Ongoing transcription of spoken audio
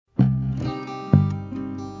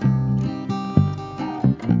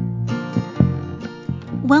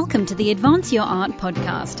Welcome to the Advance Your Art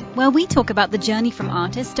podcast, where we talk about the journey from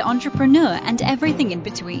artist to entrepreneur and everything in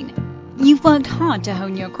between. You've worked hard to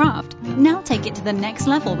hone your craft. Now take it to the next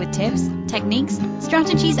level with tips, techniques,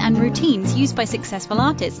 strategies, and routines used by successful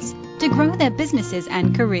artists to grow their businesses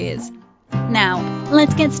and careers. Now,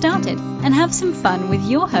 let's get started and have some fun with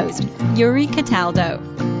your host, Yuri Cataldo.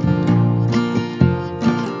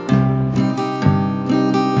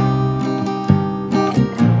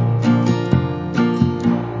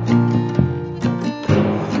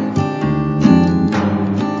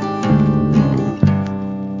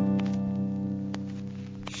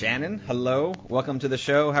 Shannon, hello. Welcome to the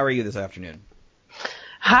show. How are you this afternoon?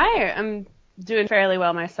 Hi, I'm doing fairly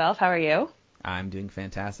well myself. How are you? I'm doing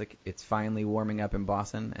fantastic. It's finally warming up in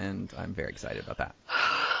Boston, and I'm very excited about that.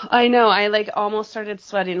 I know. I almost started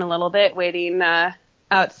sweating a little bit waiting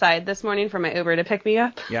outside this morning for my Uber to pick me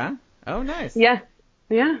up. Yeah? Oh, nice. Yeah.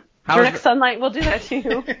 Direct sunlight will do that to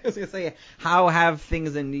you. I was going to say, how have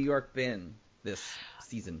things in New York been this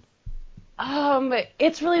season?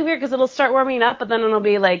 It's really weird because it'll start warming up, but then it'll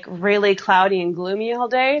be really cloudy and gloomy all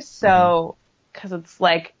day. So, because it's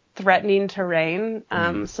threatening to rain.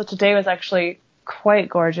 So today was actually quite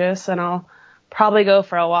gorgeous, and I'll probably go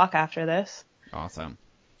for a walk after this. Awesome.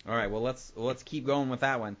 All right. Well, let's keep going with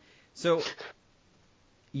that one. So,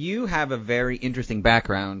 you have a very interesting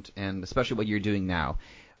background, and especially what you're doing now.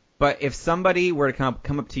 But if somebody were to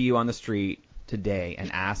come up to you on the street today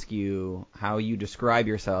and ask you how you describe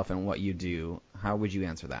yourself and what you do, how would you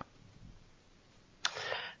answer that?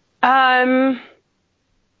 I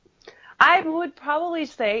would probably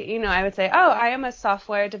say, I would say, I am a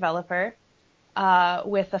software developer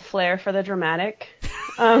with a flair for the dramatic.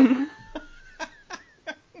 But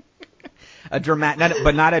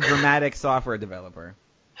not a dramatic software developer.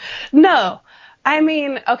 No. I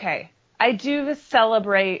mean, okay, I do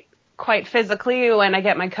celebrate quite physically when I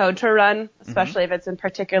get my code to run, especially if it's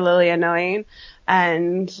particularly annoying.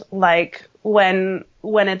 And when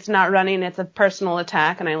it's not running, it's a personal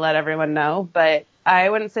attack and I let everyone know. But I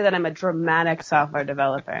wouldn't say that I'm a dramatic software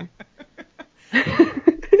developer.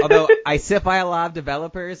 Although I sit by a lot of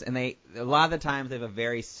developers and a lot of the times they have a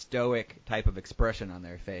very stoic type of expression on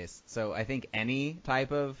their face. So I think any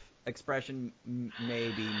type of expression may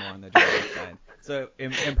be more on the dramatic side. So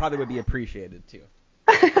it probably would be appreciated too.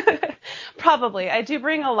 Probably. I do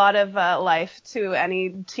bring a lot of life to any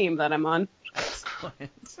team that I'm on.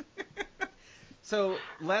 Excellent. So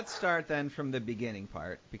let's start then from the beginning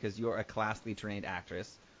part, because you're a classically trained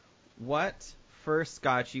actress. What first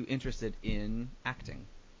got you interested in acting?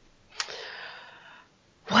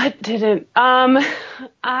 What didn't?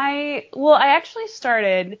 I actually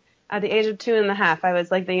started at the age of 2.5. I was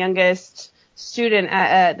the youngest student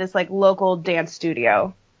at this local dance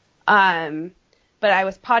studio. But I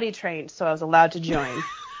was potty trained, so I was allowed to join.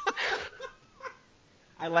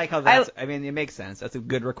 I like how that's, it makes sense. That's a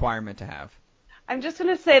good requirement to have. I'm just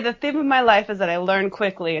going to say the theme of my life is that I learned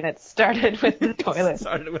quickly, and it started with the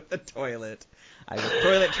toilet. I was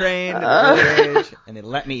toilet trained at an early age, and they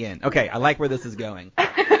let me in. Okay, I like where this is going.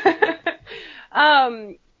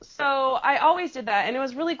 So I always did that, and it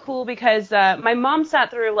was really cool because my mom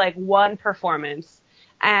sat through one performance.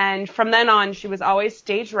 And from then on, she was always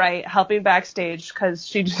stage right, helping backstage, because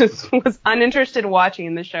she just was uninterested in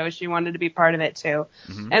watching the show. She wanted to be part of it, too.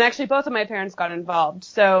 Mm-hmm. And actually, both of my parents got involved.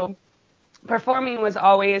 So performing was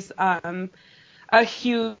always a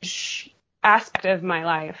huge aspect of my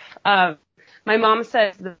life. My mom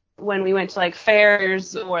says that when we went to,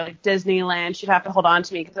 fairs or, Disneyland, she'd have to hold on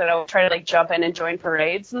to me because I would try to, jump in and join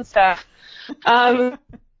parades and stuff.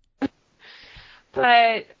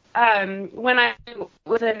 But when I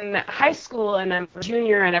was in high school and I'm a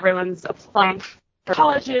junior and everyone's applying for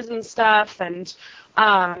colleges and stuff, and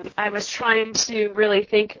I was trying to really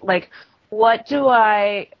think, what do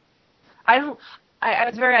I was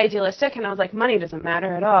very idealistic, and I was like, money doesn't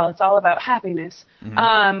matter at all. It's all about happiness.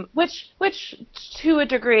 Mm-hmm. Which to a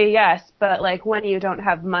degree, yes, but when you don't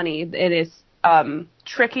have money, it is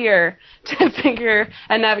trickier to figure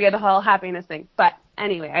and navigate the whole happiness thing. But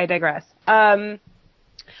anyway, I digress.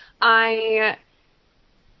 I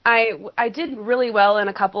did really well in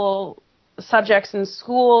a couple subjects in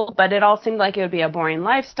school, but it all seemed like it would be a boring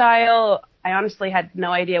lifestyle. I honestly had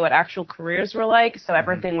no idea what actual careers were like, so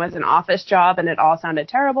everything was an office job, and it all sounded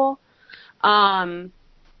terrible.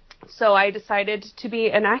 So I decided to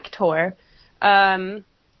be an actor, and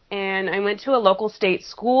I went to a local state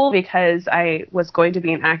school because I was going to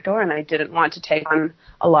be an actor, and I didn't want to take on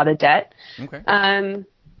a lot of debt. Okay.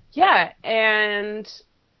 Yeah, and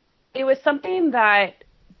it was something that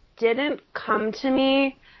didn't come to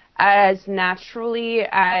me as naturally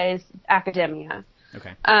as academia.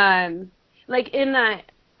 Okay. Like in that,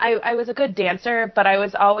 I was a good dancer, but I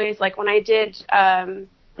was always like when I did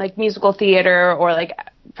like musical theater or like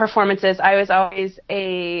performances, I was always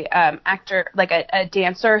a actor, like a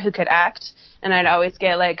dancer who could act, and I'd always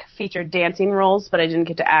get like featured dancing roles, but I didn't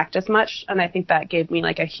get to act as much, and I think that gave me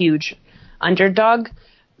like a huge underdog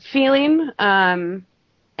feeling.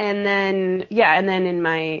 And then in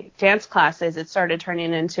my dance classes, it started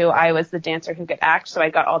turning into I was the dancer who could act, so I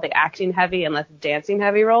got all the acting heavy and less dancing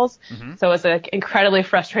heavy roles. Mm-hmm. So it was like incredibly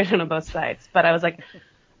frustrating on both sides. But I was like,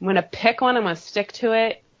 I'm going to pick one, I'm going to stick to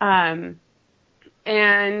it. And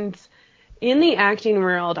in the acting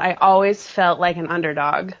world, I always felt like an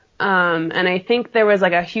underdog. And I think there was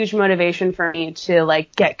like a huge motivation for me to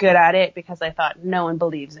like get good at it because I thought no one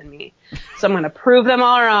believes in me. So I'm going to prove them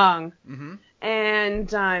all wrong. Mm-hmm.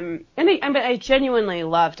 And I genuinely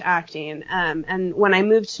loved acting. And when I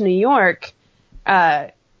moved to New York,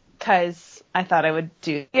 cause I thought I would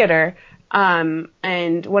do theater,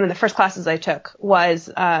 and one of the first classes I took was,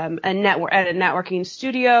 at a networking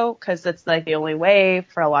studio, cause that's like the only way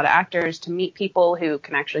for a lot of actors to meet people who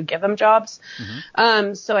can actually give them jobs.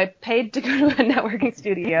 Mm-hmm. So I paid to go to a networking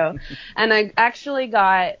studio, and I actually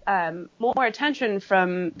got, more attention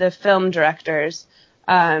from the film directors,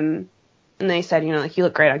 and they said, you know, like, you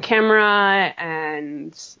look great on camera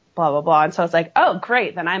and blah, blah, blah. And so I was like, oh,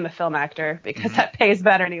 great. Then I'm a film actor because that pays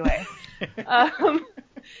better anyway.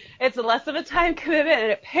 It's less of a time commitment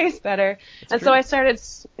and it pays better. That's and true. So I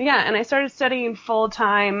started studying full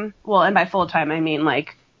time. Well, and by full time, I mean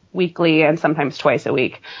like weekly and sometimes twice a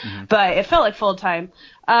week. Mm-hmm. But it felt like full time.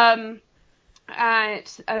 At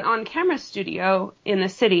an on-camera studio in the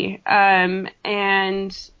city. And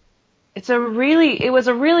it was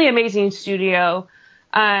a really amazing studio.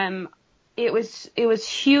 It was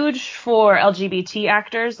huge for LGBT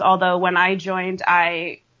actors, although when I joined,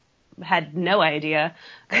 I had no idea.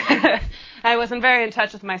 I wasn't very in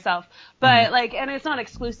touch with myself, but like, and it's not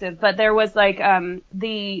exclusive, but there was like,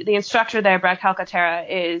 the instructor there, Brett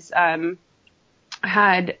Calcaterra,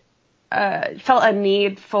 had felt a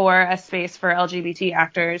need for a space for LGBT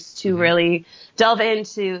actors to really delve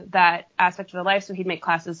into that aspect of their life. So he'd make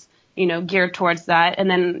classes, you know, geared towards that. And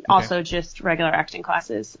then also just regular acting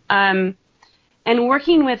classes. And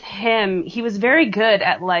working with him, he was very good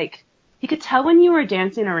at like, he could tell when you were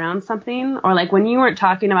dancing around something or like when you weren't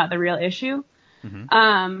talking about the real issue.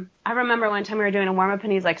 Mm-hmm. I remember one time we were doing a warm up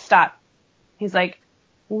and he's like, stop. He's like,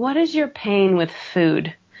 what is your pain with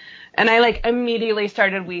food? And I like immediately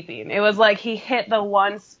started weeping. It was like he hit the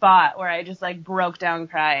one spot where I just like broke down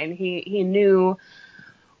crying. He knew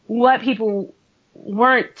what people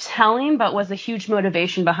weren't telling, but was a huge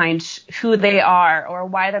motivation behind who they are or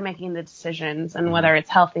why they're making the decisions and whether it's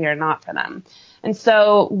healthy or not for them. And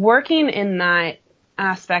so working in that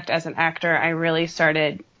aspect as an actor, I really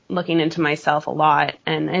started looking into myself a lot.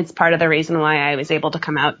 And it's part of the reason why I was able to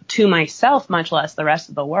come out to myself, much less the rest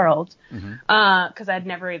of the world. Cause I'd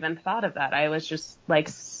never even thought of that. I was just like,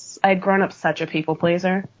 I'd grown up such a people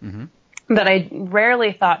pleaser that I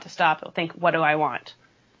rarely thought to stop and think, what do I want?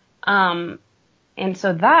 And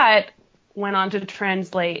so that went on to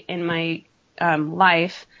translate in my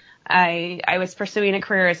life. I was pursuing a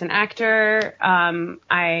career as an actor.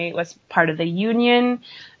 I was part of the union,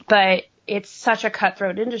 but it's such a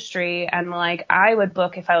cutthroat industry. And like I would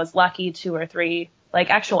book, if I was lucky, 2 or 3 like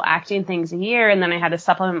actual acting things a year. And then I had to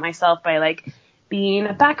supplement myself by like being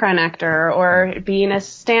a background actor or being a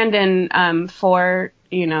stand-in for,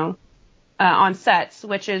 you know, on sets,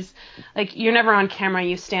 which is like you're never on camera.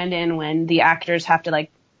 You stand in when the actors have to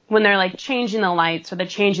like when they're like changing the lights or they're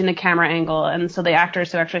changing the camera angle. And so the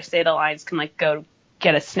actors who actually say the lines can like go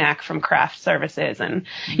get a snack from craft services and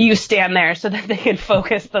you stand there so that they can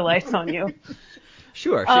focus the lights on you.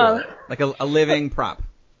 Sure. Like a living prop.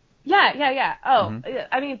 Yeah. Oh,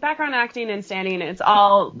 I mean, background acting and standing, it's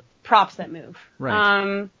all props that move.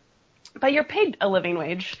 Right. But you're paid a living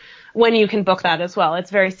wage when you can book that as well.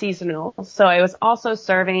 It's very seasonal. So I was also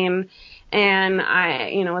serving and I,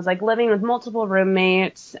 you know, was like living with multiple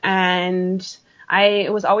roommates and I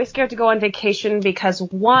was always scared to go on vacation because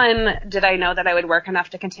one, did I know that I would work enough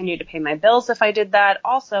to continue to pay my bills if I did that?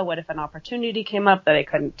 Also, what if an opportunity came up that I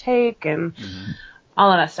couldn't take and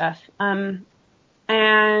all of that stuff.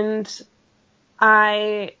 And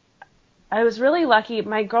I was really lucky.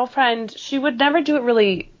 My girlfriend, she would never do it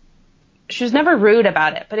really. She was never rude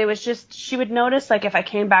about it, but it was just, she would notice like if I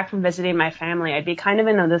came back from visiting my family, I'd be kind of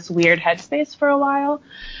in this weird headspace for a while.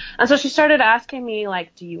 And so she started asking me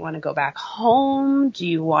like, do you want to go back home? Do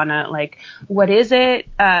you want to like, what is it?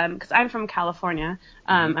 Cause I'm from California.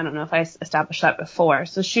 I don't know if I established that before.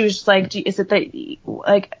 So she was just like, is it that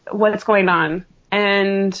like, what's going on?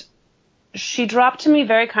 And she dropped to me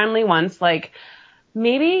very kindly once, like,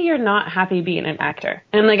 maybe you're not happy being an actor.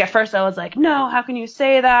 And like, at first I was like, no, how can you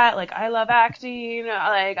say that? Like, I love acting.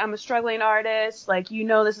 Like, I'm a struggling artist. Like,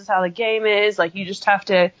 this is how the game is. Like, you just have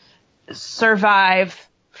to survive,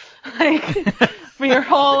 like, for your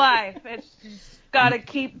whole life. It's just gotta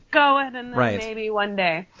keep going, and then maybe one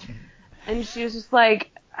day. And she was just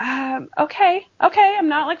like, okay, I'm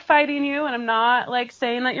not like fighting you, and I'm not like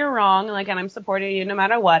saying that you're wrong, like, and I'm supporting you no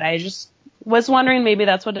matter what. I just was wondering, maybe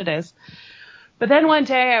that's what it is. But then one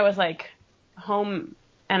day I was like home,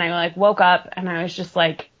 and I like woke up, and I was just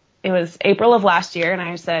like, it was April of last year, and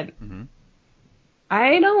I said,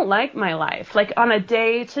 I don't like my life. Like, on a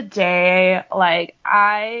day to day, like,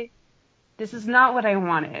 this is not what I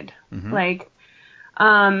wanted. Like,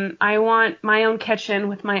 I want my own kitchen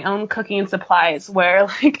with my own cooking supplies where,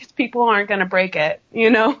 like, people aren't going to break it,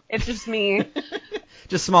 It's just me.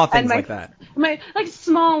 Just small things like that. Like,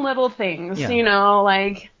 small little things,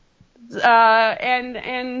 like,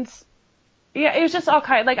 and yeah, it was just all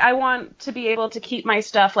kind. Like, I want to be able to keep my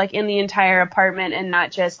stuff like in the entire apartment and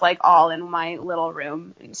not just like all in my little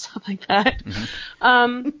room and stuff like that.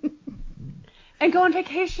 And go on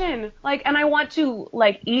vacation, like, and I want to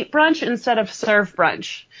like eat brunch instead of serve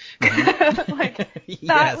brunch. Like,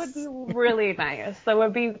 that would be really nice. That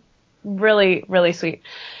would be really, really sweet.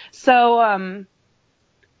 So, I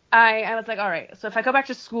was like, all right, so if I go back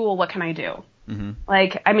to school, what can I do?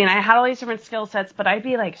 Like, I mean, I had all these different skill sets, but I'd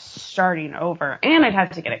be like starting over, and I'd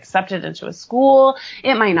have to get accepted into a school.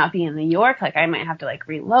 It might not be in New York. Like, I might have to like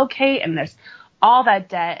relocate, and there's all that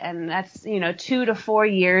debt, and that's, 2 to 4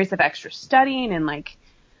 years of extra studying, and like,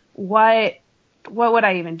 what would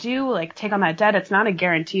I even do? Like, take on that debt? It's not a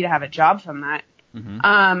guarantee to have a job from that.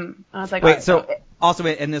 I was like, wait, right, so also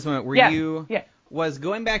in this moment, was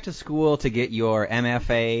going back to school to get your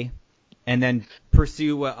MFA and then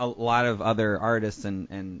pursue what a lot of other artists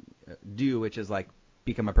and do, which is like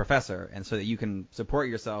become a professor, and so that you can support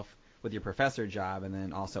yourself with your professor job and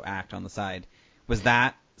then also act on the side. Was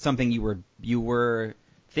that something you were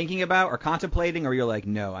thinking about or contemplating, or you're like,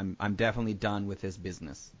 no, I'm definitely done with this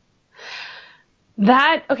business? So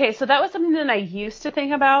that was something that I used to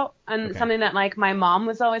think about, and something that like my mom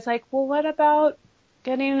was always like, well, what about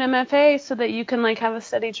getting an MFA so that you can like have a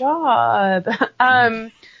steady job?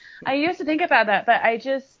 I used to think about that, but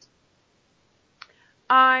see,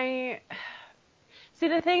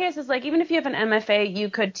 the thing is like, even if you have an MFA,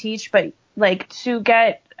 you could teach, but like to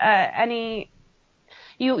get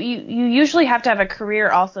you usually have to have a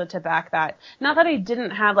career also to back that. Not that I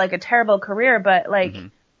didn't have like a terrible career, but like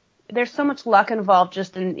there's so much luck involved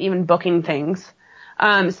just in even booking things,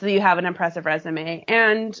 so that you have an impressive resume,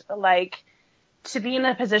 and like, to be in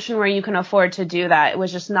a position where you can afford to do that, it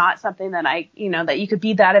was just not something that that you could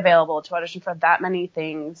be that available to audition for that many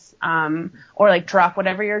things, or like drop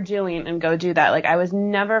whatever you're doing and go do that. Like, I was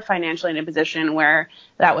never financially in a position where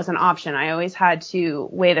that was an option. I always had to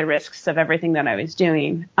weigh the risks of everything that I was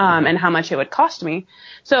doing, and how much it would cost me.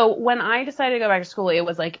 So when I decided to go back to school, it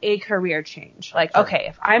was like a career change. Like, okay,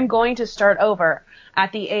 if I'm going to start over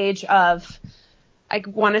at the age of, I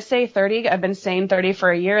want to say 30. I've been saying 30 for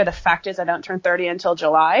a year. The fact is I don't turn 30 until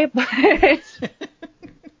July, but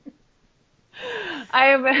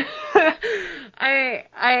I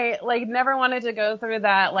like never wanted to go through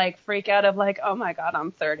that like freak out of like, oh my God,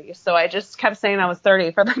 I'm 30. So I just kept saying I was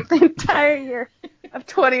 30 for like the entire year of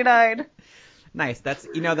 29. Nice.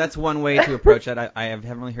 That's one way to approach it. I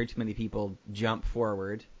haven't really heard too many people jump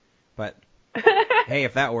forward, but hey,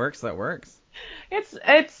 if that works, that works. It's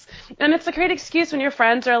a great excuse when your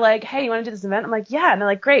friends are like, hey, you want to do this event? I'm like, yeah. And they're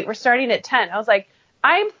like, great, we're starting at 10. I was like,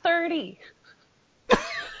 I'm 30.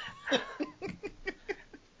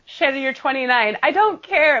 Shannon, you're 29. I don't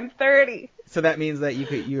care. I'm 30. So that means that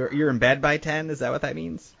you're in bed by 10? Is that what that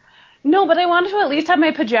means? No, but I wanted to at least have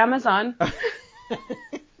my pajamas on.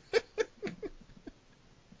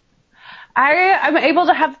 I'm able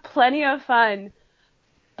to have plenty of fun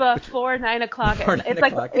before 9 o'clock.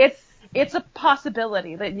 It's a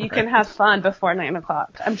possibility that you can have fun before 9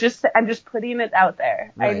 o'clock. I'm just putting it out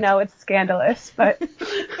there. Right. I know it's scandalous, but I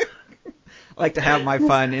like to have my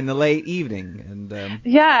fun in the late evening, and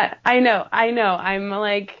yeah, I know.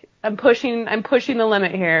 I'm pushing the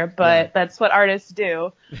limit here, but that's what artists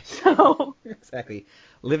do. So exactly,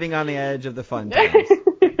 living on the edge of the fun times.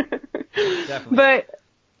 Definitely. But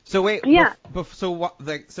so wait, yeah. So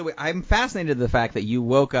I'm fascinated with the fact that you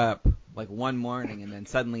woke up like one morning and then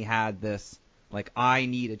suddenly had this like, I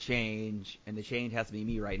need a change, and the change has to be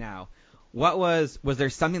me right now. Was there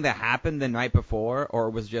something that happened the night before, or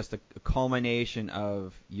was it just a culmination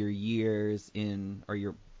of your years in, or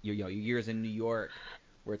your your years in New York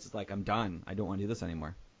where it's like, I'm done. I don't want to do this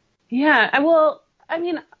anymore? Yeah, well, I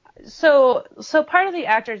mean, so part of the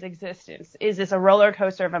actor's existence is this a roller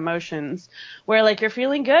coaster of emotions where like you're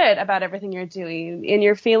feeling good about everything you're doing and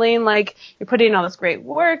you're feeling like you're putting in all this great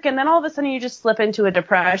work, and then all of a sudden you just slip into a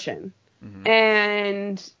depression. Mm-hmm.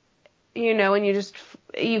 And and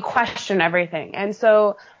you question everything. And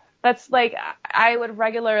so that's like, I would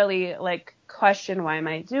regularly like question, why am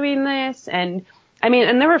I doing this? And I mean,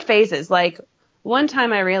 and there were phases. Like one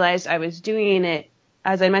time I realized I was doing it,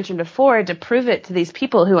 as I mentioned before, to prove it to these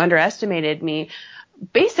people who underestimated me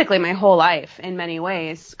basically my whole life in many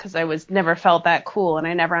ways, because I was never felt that cool, and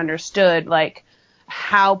I never understood like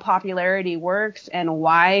how popularity works and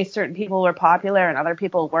why certain people were popular and other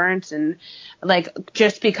people weren't. And like,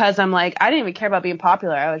 just because I'm like, I didn't even care about being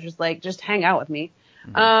popular. I was just like, just hang out with me.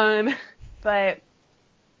 Mm-hmm. But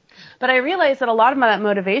I realized that a lot of that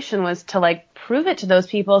motivation was to like prove it to those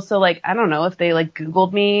people. So like, I don't know, if they like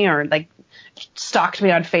Googled me or like stalked me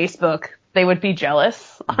on Facebook, they would be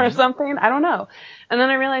jealous or something. I don't know. And then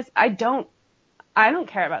I realized I don't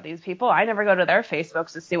care about these people. I never go to their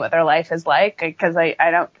Facebooks to see what their life is like, because I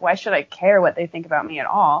don't, why should I care what they think about me at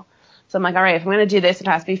all? So I'm like, all right, if I'm going to do this, it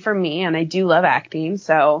has to be for me. And I do love acting.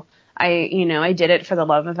 So I did it for the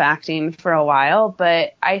love of acting for a while,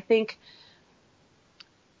 but I think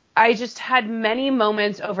I just had many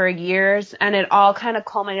moments over years, and it all kind of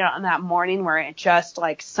culminated on that morning where it just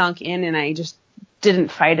like sunk in, and I just didn't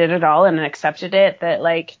fight it at all and accepted it, that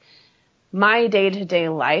like my day-to-day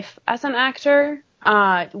life as an actor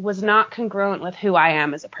was not congruent with who I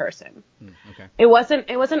am as a person. Okay. It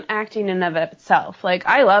wasn't acting in and of itself. Like,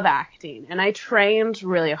 I love acting, and I trained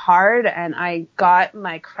really hard, and I got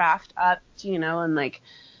my craft up, and like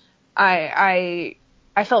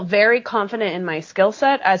I felt very confident in my skill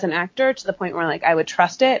set as an actor, to the point where like I would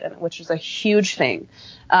trust it, which was a huge thing.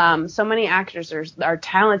 So many actors are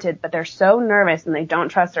talented, but they're so nervous and they don't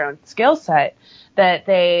trust their own skill set that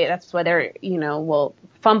that's why they're, will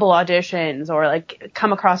fumble auditions or like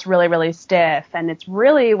come across really, really stiff. And it's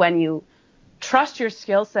really when you trust your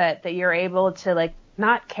skill set that you're able to like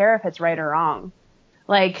not care if it's right or wrong.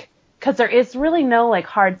 Like, because there is really no like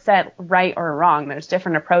hard set right or wrong. There's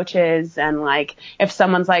different approaches, and like if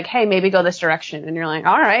someone's like, hey, maybe go this direction, and you're like,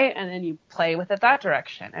 all right, and then you play with it that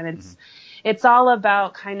direction. And it's all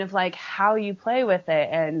about kind of like how you play with it.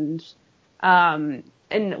 And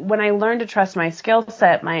when I learned to trust my skill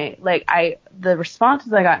set, the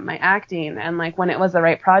responses I got in my acting, and like when it was the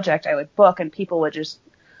right project, I would book and people would just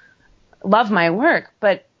love my work.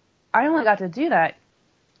 But I only got to do that,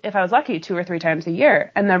 if I was lucky, 2 or 3 times a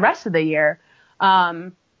year. And the rest of the year,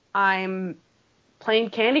 I'm playing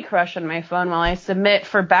Candy Crush on my phone while I submit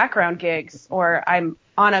for background gigs, or I'm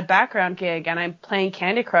on a background gig and I'm playing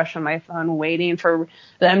Candy Crush on my phone, waiting for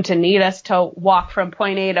them to need us to walk from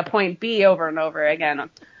point A to point B over and over again.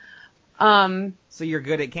 So you're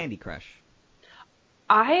good at Candy Crush?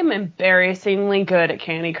 I am embarrassingly good at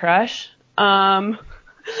Candy Crush. I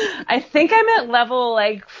think I'm at level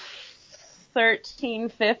like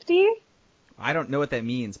 1350. I don't know what that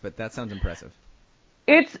means, but that sounds impressive.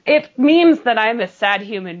 It means that I'm a sad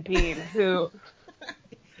human being who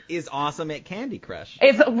is awesome at Candy Crush.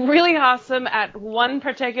 Is really awesome at one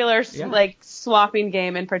particular like swapping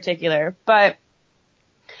game in particular. But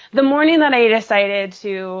the morning that I decided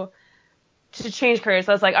to change careers,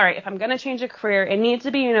 I was like, all right, if I'm going to change a career, it needs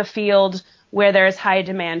to be in a field where there's high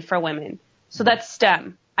demand for women. So that's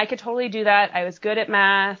STEM. I could totally do that. I was good at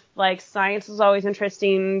math. Like, science was always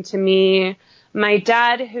interesting to me. My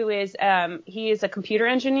dad, who is, he is a computer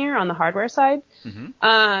engineer on the hardware side,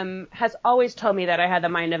 has always told me that I had the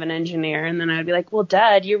mind of an engineer. And then I'd be like, well,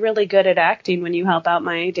 Dad, you're really good at acting when you help out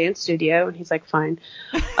my dance studio. And he's like, fine.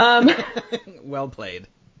 Well played.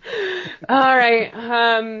 All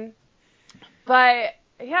right. But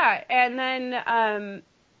yeah. And then,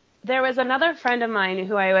 there was another friend of mine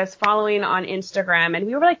who I was following on Instagram, and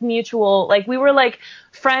we were like mutual, like we were like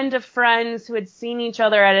friend of friends who had seen each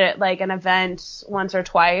other at like an event once or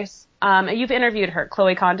twice. You've interviewed her,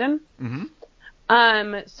 Chloe Condon.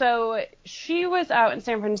 Mm-hmm. So she was out in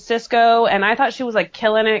San Francisco, and I thought she was like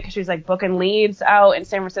killing it because she was like booking leads out in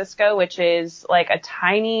San Francisco, which is like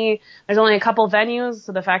there's only a couple venues.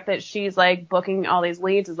 So the fact that she's like booking all these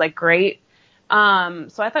leads is like great. So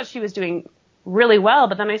I thought she was doing really well,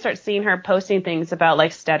 but then I start seeing her posting things about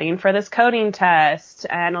like studying for this coding test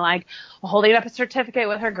and like holding up a certificate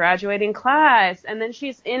with her graduating class. And then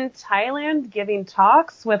she's in Thailand giving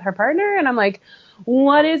talks with her partner. And I'm like,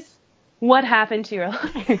 what happened to your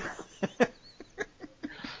life?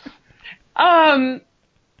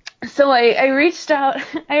 So I reached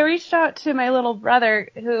out to my little brother,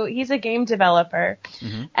 who he's a game developer.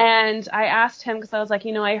 Mm-hmm. And I asked him, because I was like,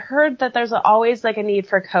 I heard that there's always like a need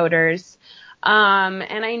for coders.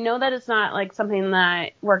 And I know that it's not like something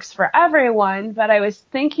that works for everyone, but I was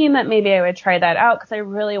thinking that maybe I would try that out because I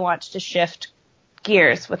really want to shift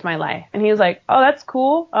gears with my life. And he was like, oh, that's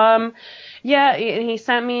cool. Yeah. And he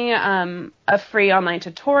sent me, a free online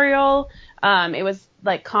tutorial. It was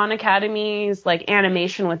like Khan Academy's like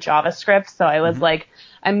animation with JavaScript. So I was like,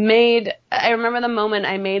 I remember the moment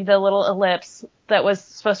I made the little ellipse that was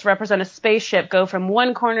supposed to represent a spaceship go from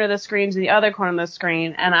one corner of the screen to the other corner of the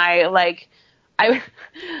screen. And I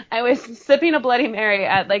was sipping a Bloody Mary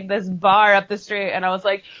at like this bar up the street, and I was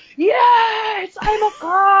like, yes, I'm a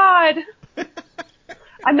god.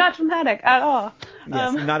 I'm not dramatic at all.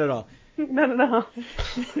 Yes, not at all. No.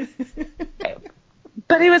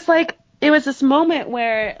 But it was this moment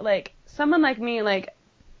where like someone like me, like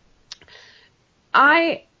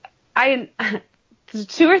I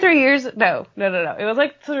 2 or 3 years, no. It was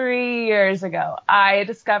like 3 years ago, I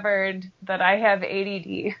discovered that I have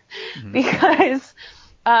ADD because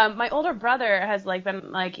my older brother has like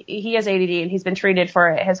been like, he has ADD and he's been treated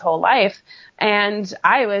for it his whole life. And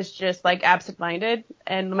I was just like absent-minded.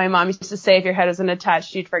 And my mom used to say, if your head isn't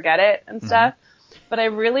attached, you'd forget it and stuff. But I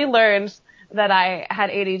really learned that I had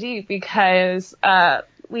ADD because,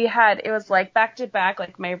 it was like back to back,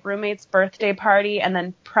 like my roommate's birthday party and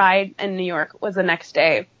then Pride in New York was the next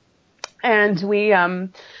day. And so we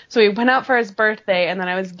went out for his birthday, and then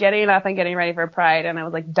I was getting up and getting ready for Pride, and I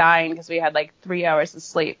was like dying because we had like 3 hours of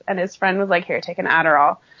sleep. And his friend was like, here, take an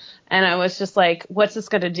Adderall. And I was just like, what's this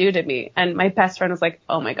going to do to me? And my best friend was like,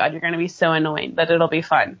 oh my God, you're going to be so annoying, but it'll be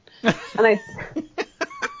fun. and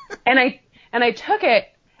I took it.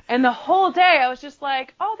 And the whole day I was just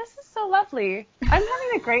like, oh, this is so lovely. I'm having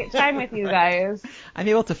a great time with you guys. I'm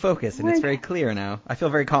able to focus, and it's very clear now. I feel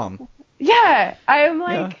very calm. Yeah, I'm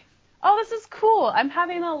like, oh, this is cool. I'm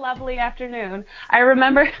having a lovely afternoon. I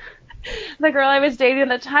remember the girl I was dating at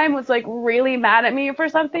the time was like really mad at me for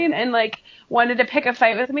something and like wanted to pick a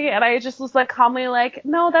fight with me. And I just was like calmly like,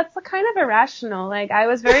 no, that's kind of irrational. Like, I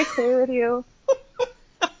was very clear with you.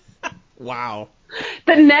 Wow.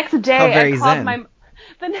 The next day I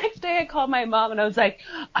called my mom and I was like,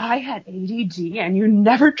 I had ADD and you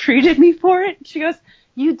never treated me for it. She goes,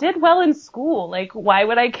 you did well in school. Like, why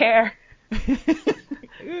would I care?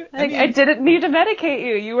 I didn't need to medicate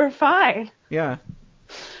you. You were fine. Yeah.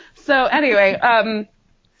 So anyway,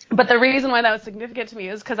 but the reason why that was significant to me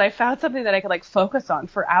is because I found something that I could like focus on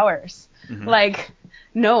for hours. Like,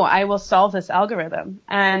 no, I will solve this algorithm.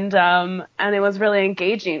 And it was really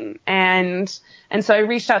engaging. And so I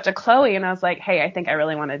reached out to Chloe and I was like, hey, I think I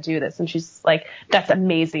really want to do this. And she's like, that's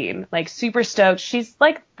amazing. Like, super stoked. She's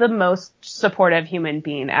like the most supportive human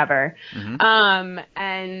being ever.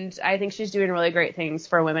 And I think she's doing really great things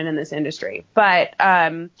for women in this industry. But,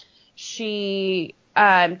 she,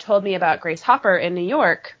 told me about Grace Hopper in New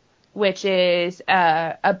York, which is,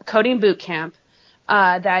 a coding boot camp.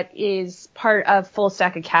 That is part of Full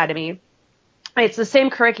Stack Academy. It's the same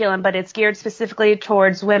curriculum, but it's geared specifically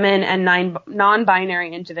towards women and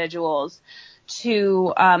non-binary individuals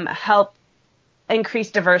to help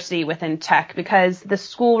increase diversity within tech, because the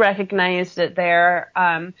school recognized that there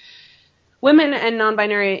women and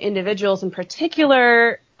non-binary individuals in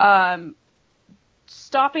particular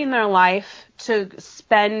stopping their life to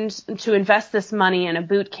invest this money in a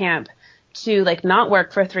boot camp to like not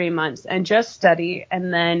work for 3 months and just study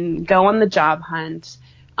and then go on the job hunt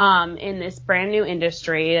in this brand new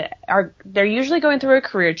industry. They're usually going through a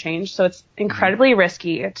career change, so it's incredibly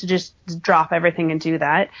risky to just drop everything and do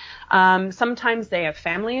that. Sometimes they have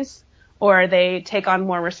families or they take on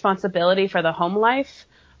more responsibility for the home life.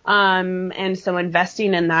 And so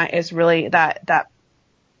investing in that is really that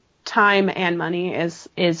time and money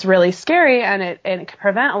is really scary, and it can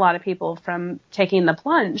prevent a lot of people from taking the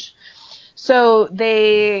plunge. So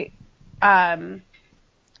they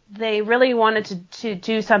really wanted to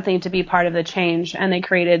do something to be part of the change, and they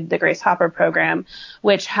created the Grace Hopper program,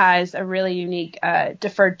 which has a really unique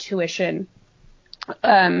deferred tuition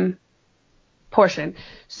portion.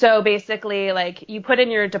 So basically, like, you put in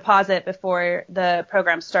your deposit before the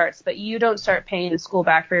program starts, but you don't start paying the school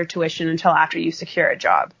back for your tuition until after you secure a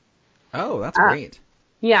job. Oh, that's great.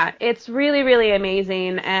 Yeah, it's really, really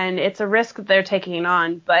amazing, and it's a risk that they're taking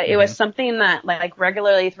on, but it was something that, like,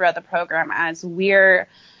 regularly throughout the program, as we're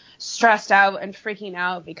stressed out and freaking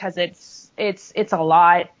out because it's a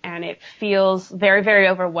lot, and it feels very, very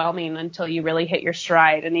overwhelming until you really hit your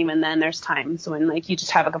stride. And even then there's times when like you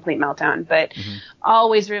just have a complete meltdown, but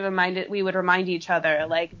always we would remind each other,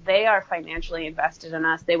 like, they are financially invested in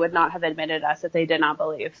us. They would not have admitted us if they did not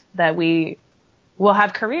believe that we will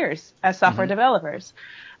have careers as software developers.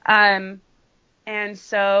 And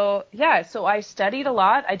so, so I studied a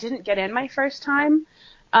lot. I didn't get in my first time.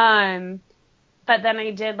 But then I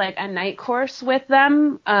did like a night course with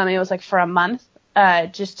them. It was like for a month,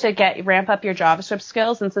 just to ramp up your JavaScript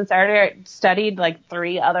skills. And since I already studied like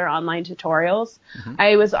 3 other online tutorials,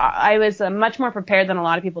 I was much more prepared than a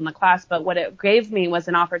lot of people in the class. But what it gave me was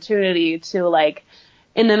an opportunity to, like,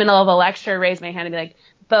 in the middle of a lecture, raise my hand and be like,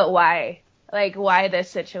 but why? Like, why this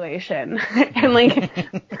situation? And like,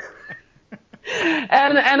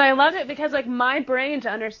 and I love it because, like, my brain, to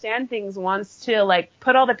understand things, wants to, like,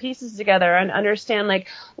 put all the pieces together and understand, like,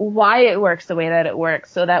 why it works the way that it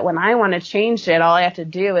works, so that when I want to change it, all I have to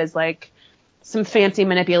do is, like, some fancy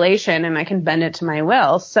manipulation and I can bend it to my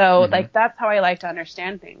will. So, like, that's how I like to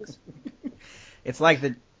understand things. It's like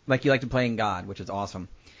you like to play in God, which is awesome.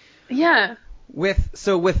 Yeah. With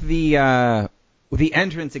the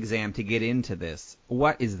entrance exam to get into this,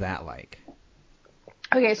 what is that like?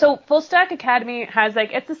 Okay, so Full Stack Academy has,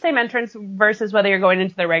 like, it's the same entrance versus whether you're going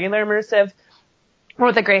into the regular immersive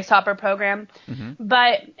or the Grace Hopper program.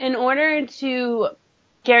 But in order to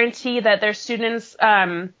guarantee that their students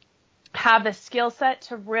have the skill set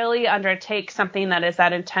to really undertake something that is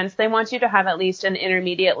that intense, they want you to have at least an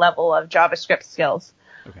intermediate level of JavaScript skills.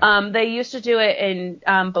 Okay. They used to do it in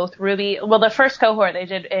both Ruby. Well, the first cohort they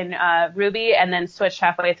did in Ruby and then switched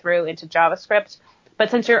halfway through into JavaScript.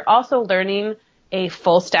 But since you're also learning a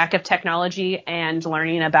full stack of technology and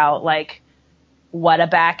learning about, like,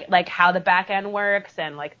 how the back end works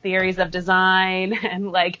and, like, theories of design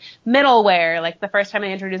and, like, middleware. Like, the first time I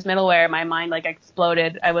introduced middleware, my mind, like,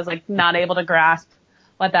 exploded. I was, like, not able to grasp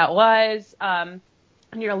what that was. And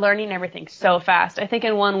you're learning everything so fast. I think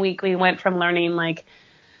in 1 week we went from learning, like,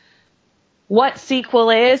 what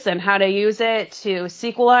SQL is and how to use it to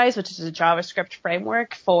Sequelize, which is a JavaScript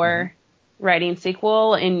framework for writing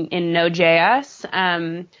SQL in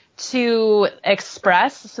Node.js, to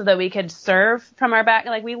Express, so that we could serve from our back.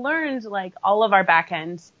 Like, we learned, like, all of our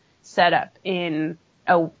backends set up in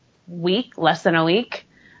a week, less than a week,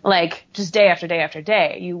 like, just day after day after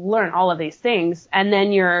day. You learn all of these things, and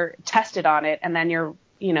then you're tested on it, and then you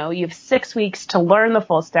have 6 weeks to learn the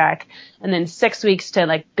full stack, and then 6 weeks to,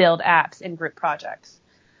 like, build apps in group projects.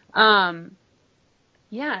 And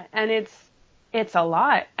it's a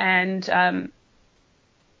lot, and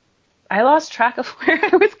I lost track of where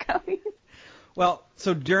I was going. Well,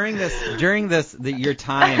 so during your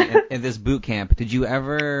time in this boot camp, did you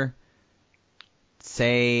ever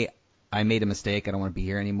say, I made a mistake, I don't want to be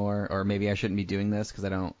here anymore, or maybe I shouldn't be doing this because I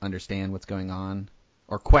don't understand what's going on,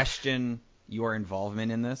 or question your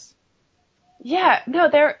involvement in this? Yeah, no,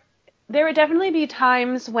 there would definitely be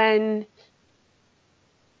times when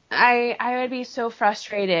I would be so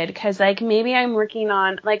frustrated because, like, maybe I'm working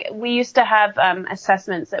on, like, we used to have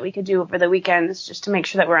assessments that we could do over the weekends just to make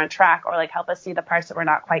sure that we're on track, or, like, help us see the parts that we're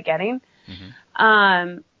not quite getting. It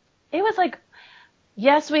was like,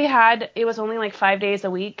 yes, it was only like 5 days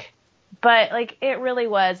a week, but, like, it really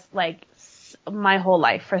was like my whole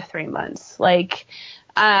life for 3 months. Like,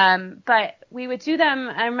 but we would do them.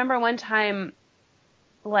 I remember one time,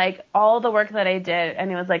 like, all the work that I did,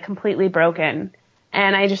 and it was, like, completely broken.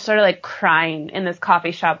 And I just started, like, crying in this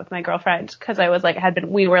coffee shop with my girlfriend because I was, like,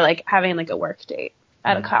 we were, like, having, like, a work date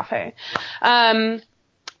at a cafe. And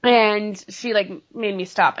she, like, made me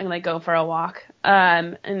stop and, like, go for a walk.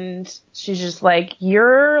 And she's just like,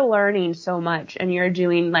 you're learning so much and you're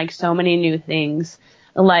doing, like, so many new things.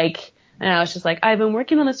 Like, and I was just like, I've been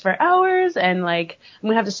working on this for hours and, like, I'm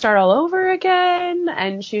going to have to start all over again.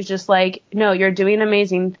 And she's just like, no, you're doing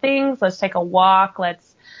amazing things. Let's take a walk.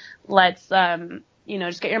 Let's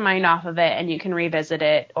just get your mind off of it and you can revisit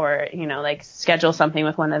it, or, like, schedule something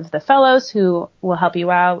with one of the fellows who will help you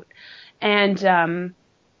out. And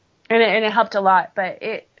it helped a lot, but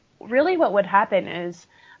it really, what would happen is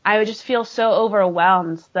I would just feel so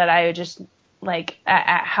overwhelmed that I would just, like,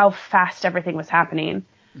 at how fast everything was happening,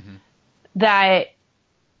 that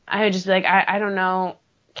I would just be like, I don't know.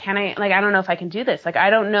 I don't know if I can do this. Like, I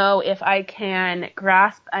don't know if I can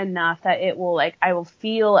grasp enough that it will, like, I will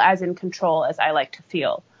feel as in control as I like to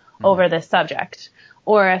feel over this subject,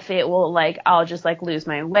 or if it will, like, I'll just, like, lose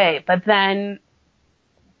my way. But then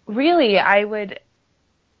really I would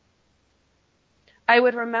I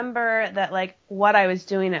would remember that, like, what I was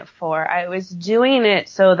doing it for. I was doing it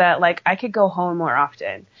so that, like, I could go home more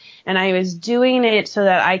often. And I was doing it so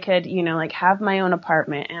that I could, you know, like, have my own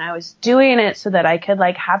apartment. And I was doing it so that I could,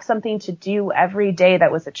 like, have something to do every day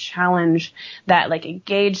that was a challenge, that, like,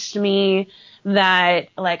 engaged me, that,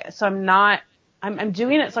 like, so I'm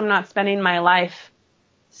doing it so I'm not spending my life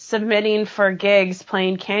submitting for gigs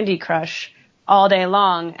playing Candy Crush all day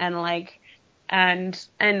long. And, like, and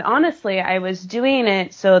honestly, I was doing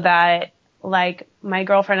it so that, like, my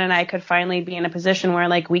girlfriend and I could finally be in a position where,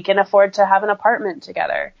 like, we can afford to have an apartment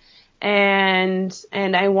together. And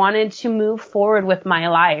I wanted to move forward with my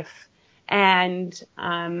life. And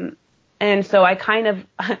so I kind of,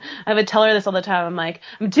 I would tell her this all the time. I'm like,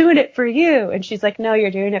 I'm doing it for you. And she's like, no,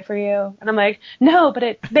 you're doing it for you. And I'm like, no, but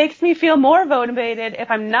it makes me feel more motivated if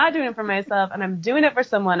I'm not doing it for myself and I'm doing it for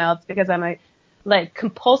someone else, because I'm a, like,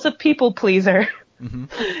 compulsive people pleaser. Mm-hmm.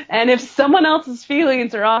 And if someone else's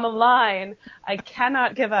feelings are on the line, I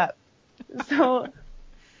cannot give up. So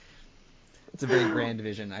It's a very grand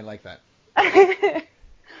vision. I like that.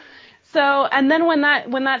 So, and then when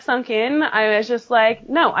that sunk in, I was just like,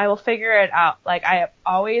 no, I will figure it out. Like, I have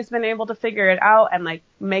always been able to figure it out and, like,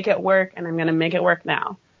 make it work, and I'm going to make it work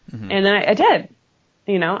now. Mm-hmm. And then I did.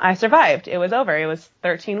 You know, I survived. It was over. It was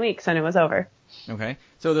 13 weeks and it was over. Okay.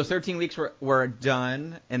 So those 13 weeks were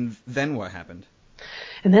done, and then what happened?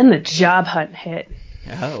 And then the job hunt hit.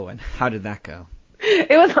 Oh, and how did that go?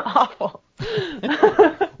 It was awful.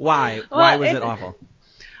 Why? Why was it awful?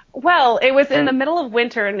 Well, it was in the middle of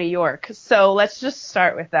winter in New York, so let's just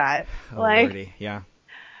start with that. Oh, Lordy. Yeah.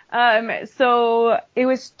 So it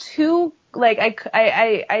was too, like,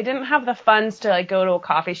 I didn't have the funds to, like, go to a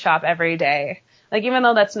coffee shop every day. Like, even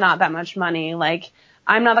though that's not that much money, like,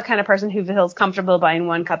 I'm not the kind of person who feels comfortable buying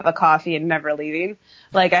one cup of coffee and never leaving.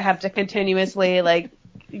 Like, I have to continuously, like,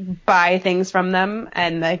 buy things from them,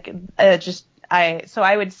 and, like, so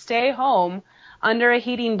I would stay home under a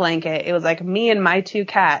heating blanket. It was, like, me and my 2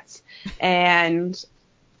 cats, and,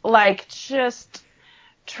 like, just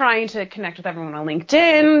trying to connect with everyone on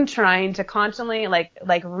LinkedIn, trying to constantly, like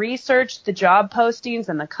research the job postings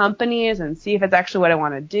and the companies and see if it's actually what I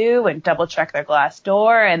want to do, and double check their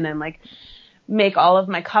Glassdoor, and then, like, make all of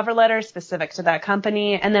my cover letters specific to that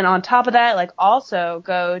company. And then on top of that, like, also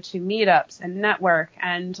go to meetups and network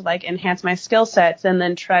and, like, enhance my skill sets, and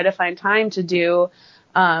then try to find time to do,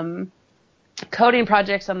 coding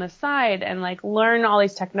projects on the side, and, like, learn all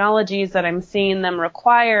these technologies that I'm seeing them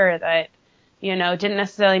require that, you know, didn't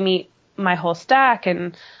necessarily meet my whole stack,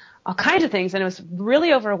 and all kinds of things. And it was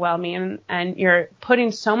really overwhelming, and you're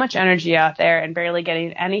putting so much energy out there and barely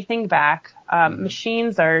getting anything back.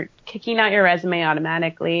 Machines are kicking out your resume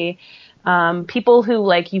automatically. People who,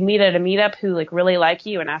 like, you meet at a meetup who, like, really like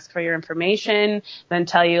you and ask for your information, then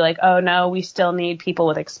tell you, like, oh no, we still need people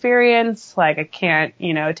with experience. Like, I can't,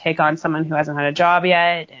 you know, take on someone who hasn't had a job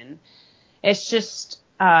yet. And it's just,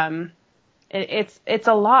 it's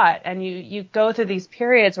a lot. And you go through these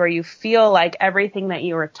periods where you feel like everything that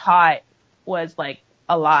you were taught was, like,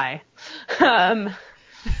 a lie.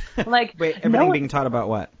 Like, wait, everything being taught about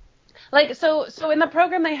what? Like, so in the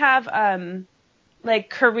program they have, like,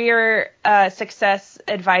 career success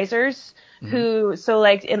advisors who, so,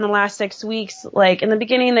 like, in the last 6 weeks, like, in the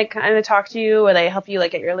beginning, they kind of talk to you, or they help you,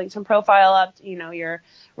 like, get your LinkedIn profile up, you know, your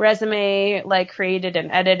resume, like, created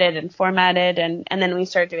and edited and formatted, and then we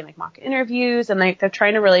start doing, like, mock interviews, and, like, they're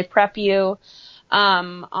trying to really prep you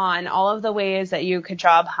on all of the ways that you could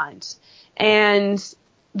job hunt. And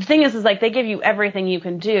the thing is, like, they give you everything you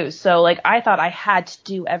can do. So, like, I thought I had to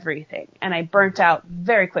do everything, and I burnt out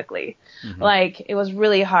very quickly. Mm-hmm. Like, it was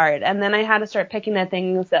really hard. And then I had to start picking the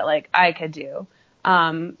things that, like, I could do.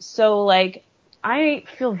 So, like, I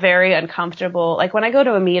feel very uncomfortable. Like, when I go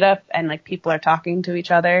to a meetup and, like, people are talking to each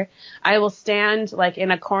other, I will stand, like,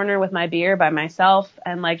 in a corner with my beer by myself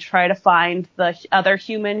and, like, try to find the other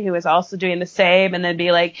human who is also doing the same, and then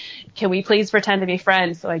be like, can we please pretend to be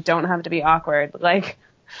friends so I don't have to be awkward? Like,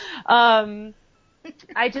 I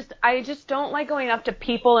just don't like going up to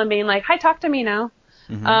people and being like, hi, talk to me now.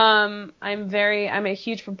 Mm-hmm. I'm a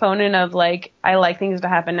huge proponent of, like, I like things to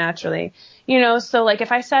happen naturally, you know, so, like,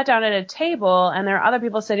 if I sat down at a table and there are other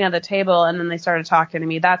people sitting at the table and then they started talking to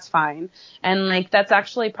me, that's fine. And, like, that's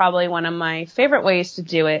actually probably one of my favorite ways to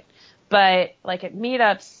do it. But, like, at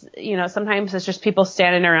meetups, you know, sometimes it's just people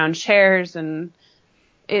standing around chairs, and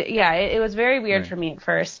it was very weird for me at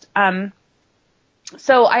first.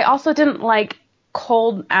 So I also didn't like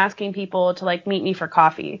cold asking people to like meet me for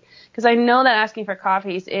coffee, because I know that asking for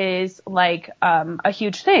coffees is like a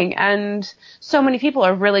huge thing, and so many people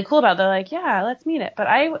are really cool about it. They're like, yeah, let's meet it. But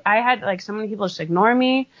I had like so many people just ignore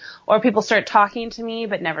me, or people start talking to me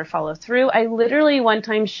but never follow through. I literally one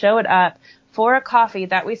time showed up for a coffee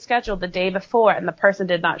that we scheduled the day before, and the person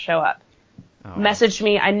did not show up. Messaged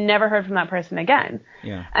me. I never heard from that person again.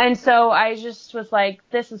 Yeah. And so I just was like,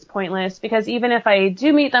 this is pointless, because even if I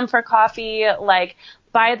do meet them for coffee, like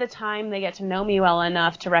by the time they get to know me well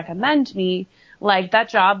enough to recommend me, like that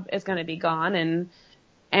job is going to be gone.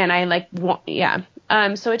 And I like, yeah.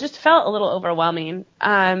 So it just felt a little overwhelming.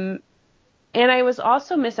 And I was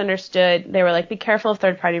also misunderstood. They were like, be careful of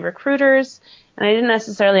third-party recruiters. And I didn't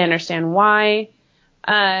necessarily understand why.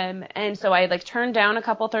 And so I like turned down a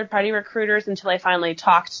couple third-party recruiters until I finally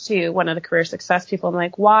talked to one of the career success people. I'm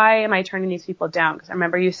like, why am I turning these people down? Because I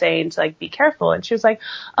remember you saying to like be careful. And she was like,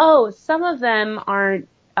 oh, some of them aren't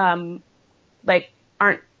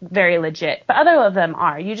very legit, but other of them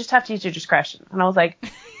are. You just have to use your discretion. And I was like,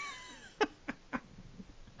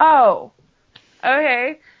 oh,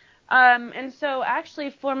 okay. And so actually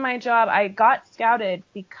for my job, I got scouted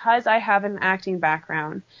because I have an acting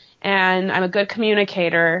background and I'm a good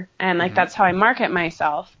communicator, and like that's how I market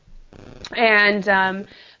myself. And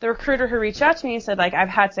the recruiter who reached out to me said like, I've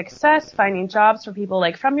had success finding jobs for people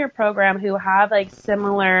like from your program who have like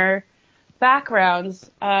similar backgrounds,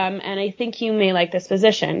 and I think you may like this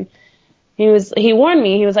position. He warned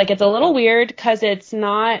me. He was like, it's a little weird because it's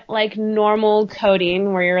not like normal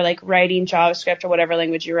coding where you're like writing JavaScript or whatever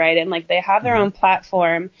language you write in. Like they have their own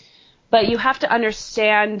platform, but you have to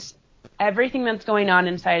understand everything that's going on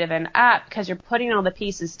inside of an app because you're putting all the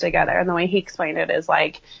pieces together. And the way he explained it is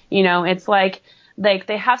like, you know, it's like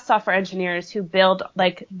they have software engineers who build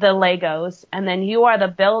like the Legos, and then you are the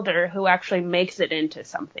builder who actually makes it into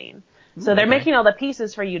something. So they're making all the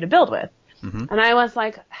pieces for you to build with. And I was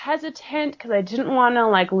like hesitant because I didn't want to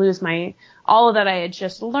like lose all of that I had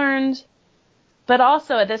just learned. But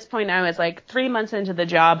also at this point I was like 3 months into the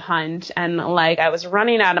job hunt, and like I was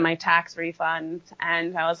running out of my tax refunds,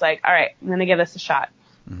 and I was like, all right, I'm going to give this a shot.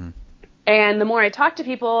 And the more I talked to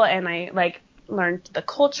people and I like learned the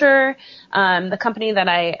culture, the company that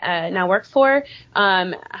I now work for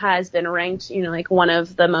has been ranked, you know, like one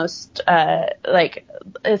of the most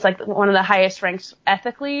it's like one of the highest ranked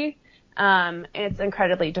ethically. It's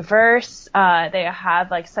incredibly diverse. They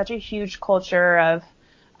have like such a huge culture of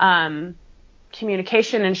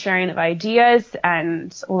communication and sharing of ideas,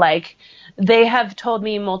 and like they have told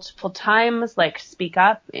me multiple times like, speak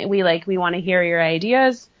up, we want to hear your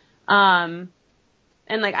ideas. And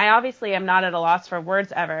like I obviously am not at a loss for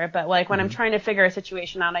words ever, but like when I'm trying to figure a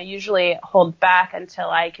situation out, I usually hold back until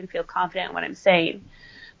I can feel confident in what I'm saying.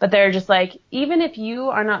 But they're just like, even if you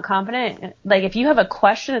are not confident, like if you have a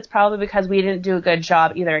question, it's probably because we didn't do a good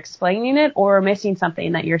job either explaining it or missing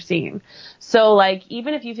something that you're seeing. So like,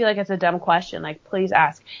 even if you feel like it's a dumb question, like please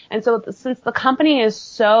ask. And so since the company is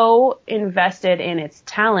so invested in its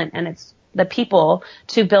talent and its the people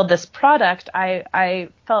to build this product, I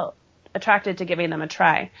felt attracted to giving them a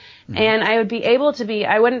try. And I would be able to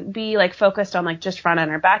I wouldn't be like focused on like just front end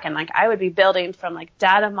or back end. Like I would be building from like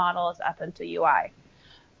data models up into UI.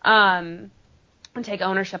 And take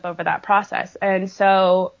ownership over that process. And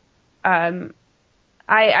so, I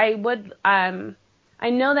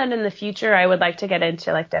know that in the future I would like to get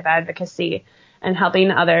into like dev advocacy and helping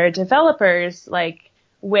other developers like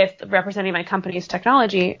with representing my company's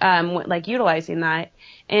technology, like utilizing that.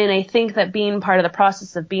 And I think that being part of the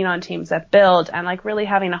process of being on teams that build and like really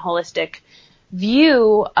having a holistic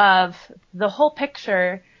view of the whole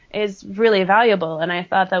picture is really valuable. And I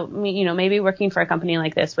thought that, you know, maybe working for a company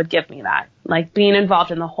like this would give me that, like being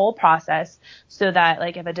involved in the whole process, so that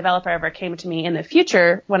like if a developer ever came to me in the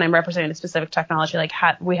future when I'm representing a specific technology, like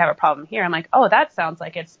we have a problem here, I'm like, oh, that sounds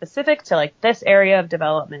like it's specific to like this area of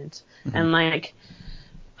development, and like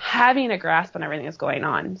having a grasp on everything that's going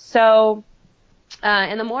on. So,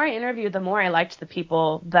 and the more I interviewed, the more I liked the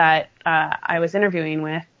people that I was interviewing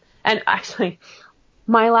with. And actually,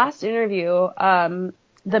 my last interview,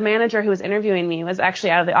 the manager who was interviewing me was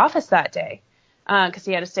actually out of the office that day because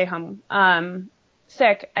he had to stay home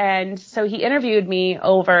sick. And so he interviewed me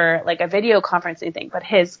over like a video conferencing thing, but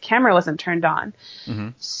his camera wasn't turned on.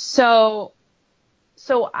 So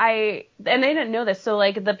and they didn't know this. So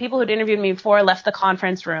like the people who'd interviewed me before left the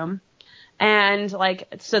conference room, and like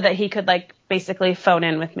so that he could like basically phone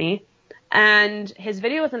in with me. And his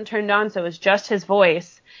video wasn't turned on, so it was just his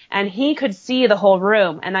voice, and he could see the whole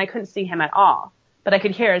room, and I couldn't see him at all. But I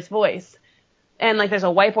could hear his voice, and like there's a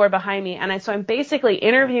whiteboard behind me, and so I'm basically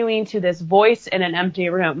interviewing to this voice in an empty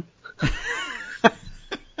room.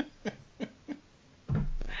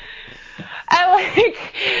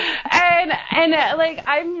 like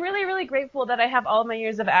I'm really, really grateful that I have all my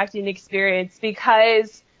years of acting experience,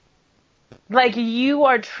 because like you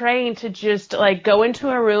are trained to just like go into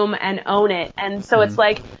a room and own it. And so it's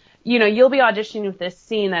like, you know, you'll be auditioning with this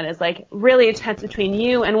scene that is like really intense between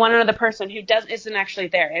you and one other person who isn't actually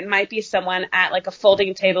there. It might be someone at like a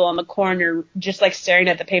folding table on the corner, just like staring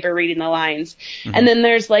at the paper, reading the lines. And then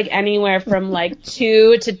there's like anywhere from like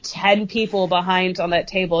 2 to 10 people behind on that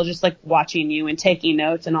table, just like watching you and taking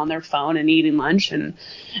notes and on their phone and eating lunch. And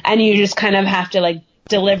you just kind of have to like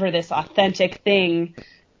deliver this authentic thing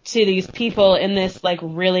to these people in this like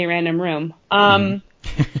really random room.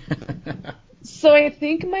 So I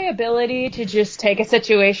think my ability to just take a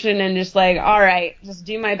situation and just like, all right, just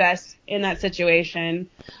do my best in that situation.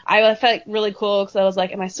 I felt really cool because I was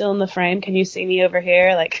like, am I still in the frame? Can you see me over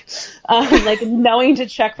here? Like knowing to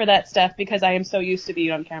check for that stuff because I am so used to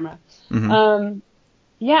being on camera.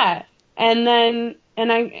 Yeah. And then,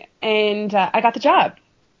 I got the job.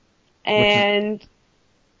 And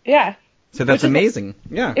yeah. So that's amazing.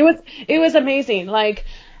 Yeah. It was amazing. Like,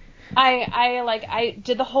 I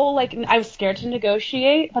did the whole, like, I was scared to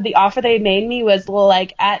negotiate, but the offer they made me was,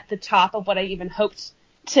 like, at the top of what I even hoped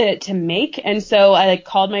to make. And so I, like,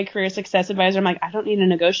 called my career success advisor. I'm like, I don't need to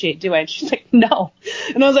negotiate, do I? And she's like, no.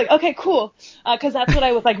 And I was like, okay, cool. Cause that's what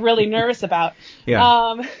I was, like, really nervous about.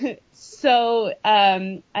 Yeah. So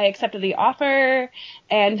I accepted the offer,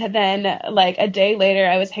 and then like a day later,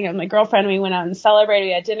 I was hanging out with my girlfriend. We went out and celebrated.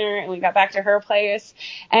 We had dinner, and we got back to her place,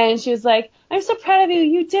 and she was like, "I'm so proud of you.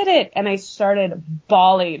 You did it." And I started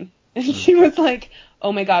bawling, and she was like,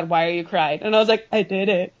 "Oh my God, why are you crying?" And I was like, "I did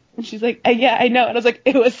it." And she's like, "Yeah, I know." And I was like,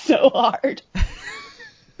 "It was so hard."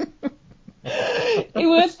 It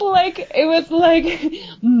was like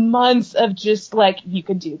months of just like, you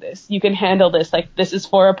can do this, you can handle this, like this is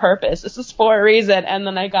for a purpose, this is for a reason. And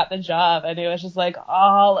then I got the job, and it was just like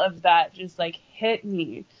all of that just like hit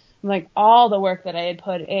me, like all the work that I had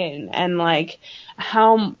put in, and like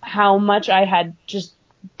how much I had just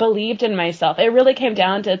believed in myself. It really came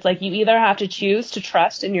down to, it's like you either have to choose to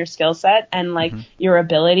trust in your skill set and like your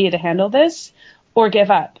ability to handle this, or give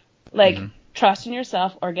up. Like trust in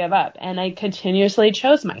yourself or give up. And I continuously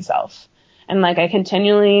chose myself. And like I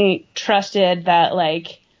continually trusted that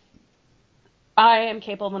like I am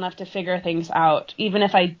capable enough to figure things out, even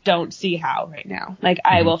if I don't see how right now. Like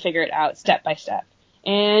I will figure it out step by step.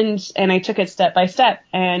 And I took it step by step,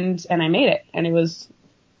 and I made it. And it was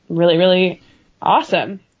really, really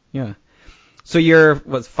awesome. Yeah. So you're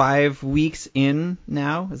 5 weeks in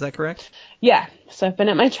now, is that correct? Yeah. So I've been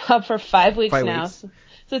at my job for 5 weeks now. Weeks.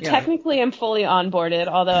 So technically I'm fully onboarded,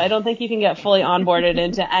 although I don't think you can get fully onboarded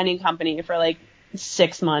into any company for like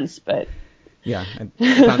 6 months, but yeah,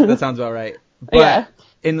 that sounds about right. But yeah.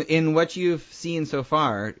 in what you've seen so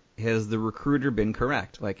far, has the recruiter been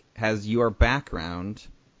correct? Like, has your background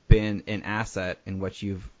been an asset in what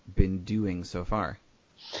you've been doing so far?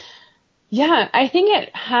 Yeah, I think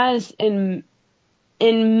it has in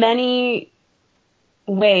many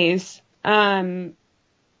ways. Like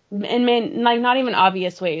not even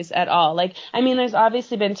obvious ways at all. Like, I mean, there's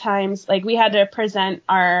obviously been times like we had to present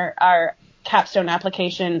our capstone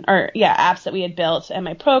application apps that we had built in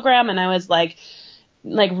my program. And I was like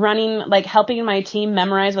running, like helping my team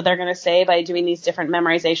memorize what they're going to say by doing these different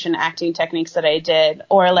memorization acting techniques that I did.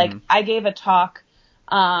 Or like I gave a talk,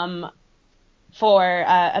 for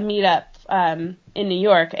a meetup, in New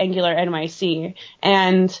York, Angular NYC.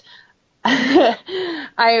 And it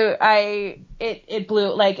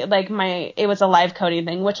blew it was a live coding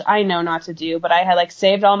thing, which I know not to do, but I had like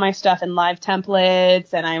saved all my stuff in live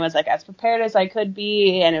templates, and I was like as prepared as I could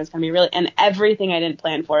be, and it was going to be really, and everything I didn't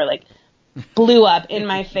plan for like blew up in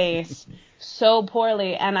my face so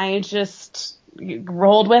poorly. And I just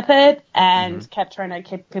rolled with it and kept trying to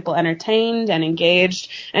keep people entertained and engaged.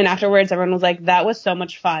 And afterwards, everyone was like, that was so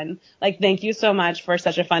much fun. Like, thank you so much for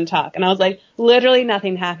such a fun talk. And I was like, literally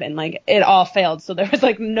nothing happened. Like, it all failed. So there was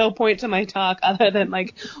like no point to my talk other than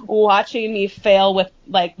like watching me fail with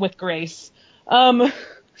grace.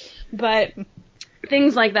 But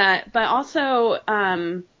things like that. But also,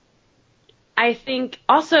 I think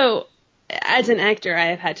also, as an actor, I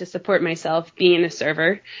have had to support myself being a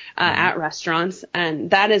server at restaurants,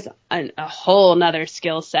 and that is a whole nother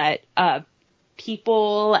skill set of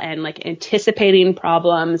people and like anticipating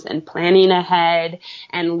problems and planning ahead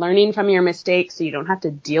and learning from your mistakes so you don't have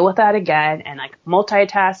to deal with that again, and like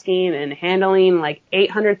multitasking and handling like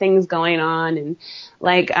 800 things going on. And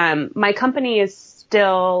like my company is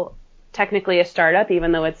still technically a startup,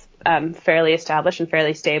 even though it's fairly established and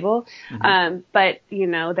fairly stable. But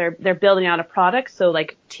they're building out a product, so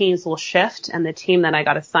like teams will shift, and the team that I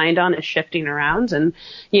got assigned on is shifting around. And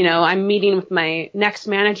I'm meeting with my next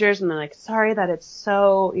managers, and they're like, sorry that it's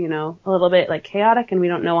so a little bit like chaotic, and we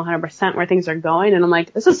don't know 100% where things are going. And I'm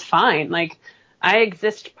like, this is fine. Like, I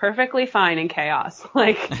exist perfectly fine in chaos.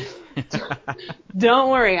 Like, don't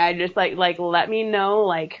worry. I just like let me know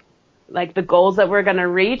like the goals that we're going to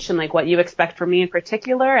reach and like what you expect from me in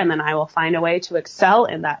particular. And then I will find a way to excel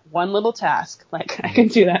in that one little task. Like, I can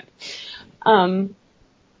do that.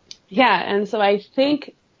 Yeah. And so I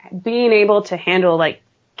think being able to handle like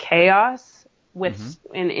chaos with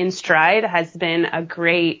in stride has been a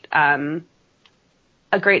great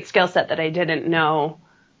skill set that I didn't know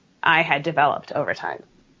I had developed over time.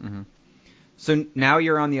 So now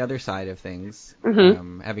you're on the other side of things,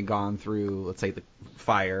 having gone through, let's say, the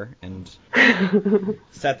fire and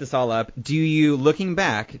set this all up. Looking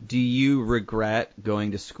back, do you regret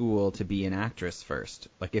going to school to be an actress first?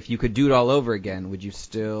 Like, if you could do it all over again, would you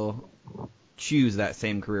still choose that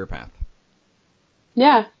same career path?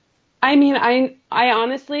 Yeah. I mean, I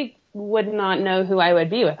honestly would not know who I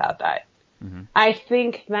would be without that. I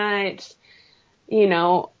think that,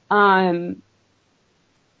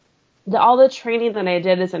 all the training that I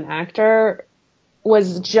did as an actor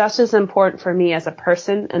was just as important for me as a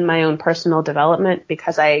person and my own personal development,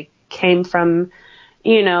 because I came from,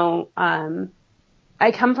 I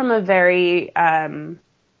come from a very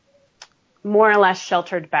more or less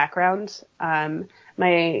sheltered background.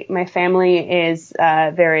 My family is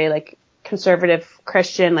very like conservative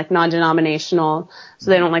Christian, like non-denominational,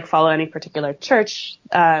 so they don't like follow any particular church.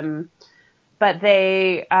 But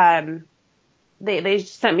they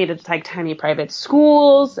sent me to like tiny private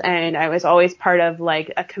schools, and I was always part of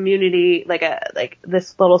like a community, like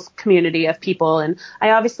this little community of people. And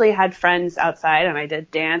I obviously had friends outside, and I did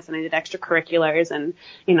dance and I did extracurriculars, and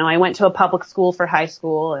I went to a public school for high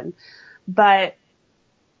school, but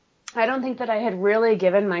I don't think that I had really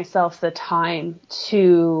given myself the time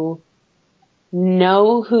to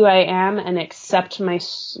know who I am and accept my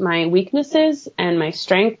weaknesses and my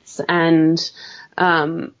strengths, and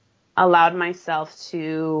allowed myself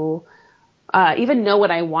to even know what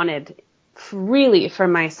I wanted really for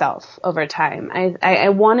myself over time. I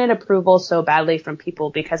wanted approval so badly from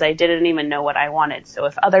people because I didn't even know what I wanted. So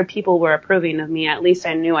if other people were approving of me, at least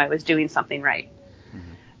I knew I was doing something right.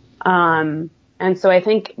 And so I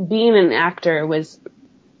think being an actor was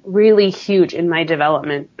really huge in my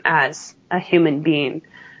development as a human being.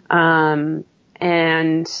 And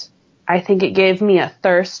I think it gave me a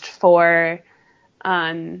thirst for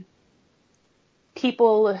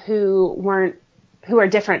people who are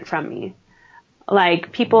different from me,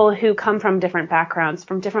 like people who come from different backgrounds,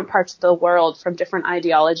 from different parts of the world, from different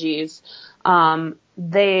ideologies.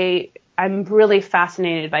 I'm really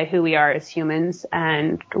fascinated by who we are as humans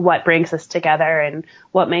and what brings us together and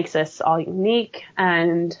what makes us all unique.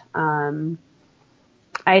 And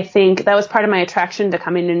I think that was part of my attraction to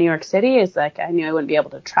coming to New York City, is like I knew I wouldn't be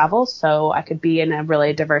able to travel, so I could be in a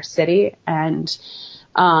really diverse city. And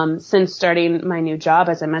since starting my new job,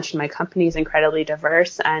 as I mentioned, my company is incredibly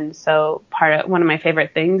diverse. And so one of my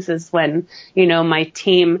favorite things is when, my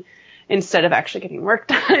team, instead of actually getting work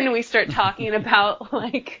done, we start talking about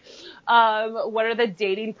like, what are the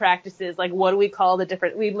dating practices? Like, what do we call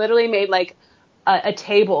we literally made like a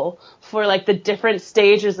table for like the different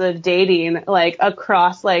stages of dating, like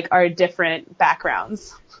across like our different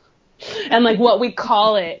backgrounds, and like what we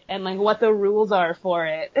call it and like what the rules are for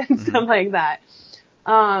it and stuff like that.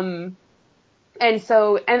 And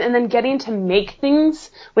so, and then getting to make things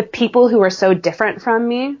with people who are so different from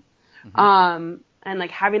me, and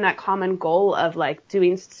like having that common goal of like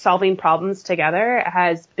solving problems together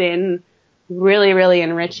has been really, really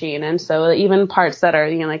enriching. And so even parts that are,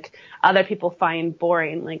 like other people find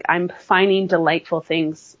boring, like I'm finding delightful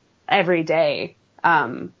things every day,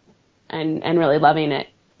 and really loving it.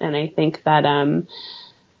 And I think that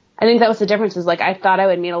was the difference, is like I thought I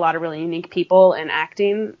would meet a lot of really unique people in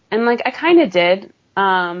acting, and like I kind of did,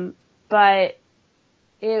 but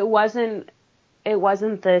it wasn't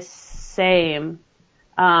the same,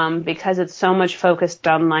 because it's so much focused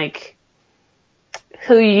on like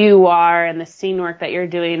who you are and the scene work that you're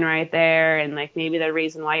doing right there, and like maybe the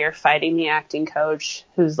reason why you're fighting the acting coach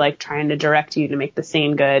who's like trying to direct you to make the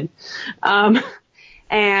scene good,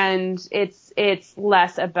 and it's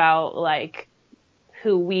less about like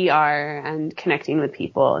who we are and connecting with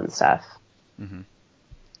people and stuff.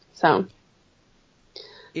 So,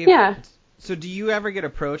 yeah. So do you ever get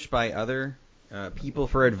approached by other people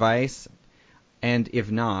for advice? And if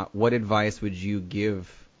not, what advice would you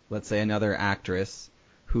give let's say, another actress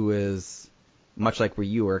who is much like where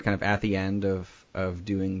you were, kind of at the end of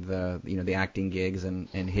doing the acting gigs and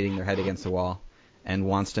hitting their head against the wall, and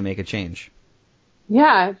wants to make a change?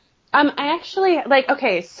 Yeah. I actually,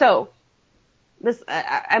 okay, so this,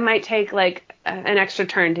 I might take, an extra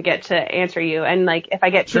turn to get to answer you, and, if I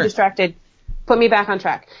get too distracted, put me back on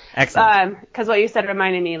track. Excellent. Because what you said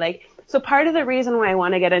reminded me, so part of the reason why I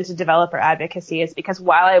want to get into developer advocacy is because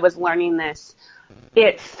while I was learning this,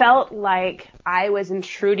 it felt like I was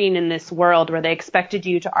intruding in this world where they expected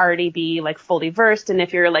you to already be fully versed. And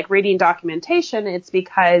if you're reading documentation, it's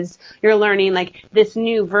because you're learning this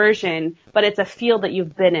new version, but it's a field that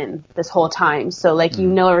you've been in this whole time. So you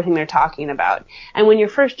know everything they're talking about. And when you're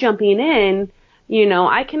first jumping in,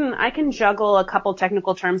 I can juggle a couple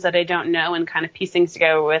technical terms that I don't know and kind of piece things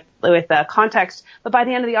together with context. But by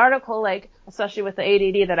the end of the article, especially with the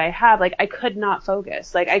ADD that I have, I could not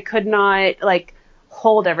focus. I could not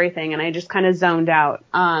hold everything, and I just kind of zoned out.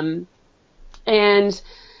 And there's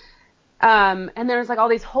all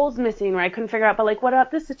these holes missing where I couldn't figure out, but what about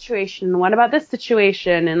this situation? What about this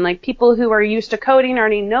situation? And people who are used to coding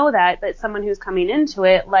already know that, but someone who's coming into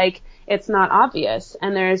it, it's not obvious,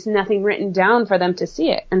 and there's nothing written down for them to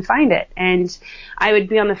see it and find it. And I would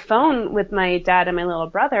be on the phone with my dad and my little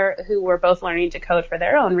brother, who were both learning to code for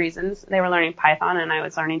their own reasons. They were learning Python and I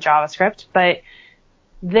was learning JavaScript, but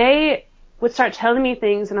they would start telling me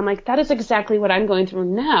things, and I'm like, that is exactly what I'm going through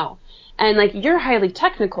now. And you're highly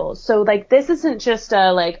technical, so this isn't just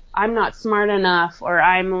I'm not smart enough or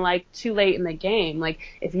I'm too late in the game.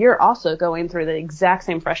 If you're also going through the exact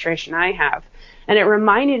same frustration I have. And it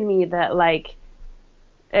reminded me that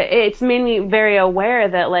it's made me very aware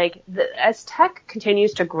that as tech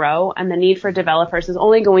continues to grow and the need for developers is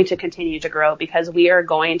only going to continue to grow, because we are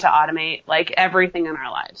going to automate everything in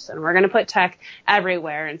our lives, and we're going to put tech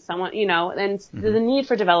everywhere, and the need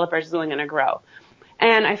for developers is only going to grow.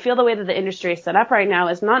 And I feel the way that the industry is set up right now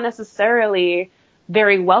is not necessarily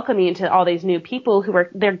very welcoming to all these new people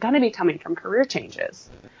they're going to be coming from career changes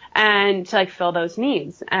and to fill those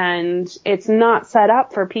needs. And it's not set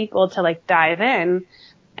up for people to dive in,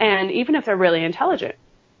 and even if they're really intelligent.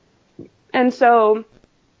 And so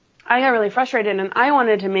I got really frustrated, and I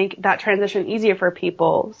wanted to make that transition easier for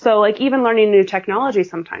people. So even learning new technology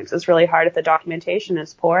sometimes is really hard if the documentation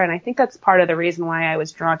is poor. And I think that's part of the reason why I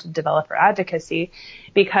was drawn to developer advocacy,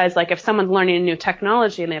 because if someone's learning a new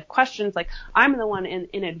technology and they have questions, I'm the one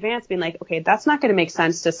in advance being okay, that's not going to make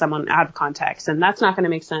sense to someone out of context, and that's not going to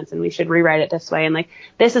make sense, and we should rewrite it this way. And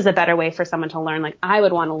this is a better way for someone to learn. I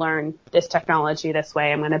would want to learn this technology this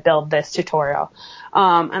way. I'm going to build this tutorial.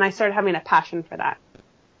 And I started having a passion for that.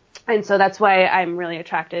 And so that's why I'm really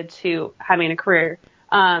attracted to having a career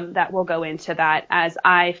that will go into that, as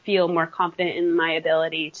I feel more confident in my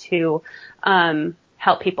ability to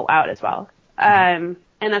help people out as well. And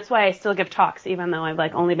that's why I still give talks, even though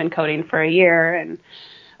I've only been coding for a year.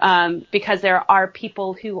 And because there are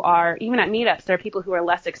people who are, even at meetups, there are people who are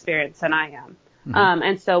less experienced than I am.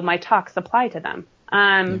 And so my talks apply to them.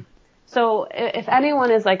 So if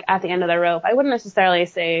anyone is at the end of the rope, I wouldn't necessarily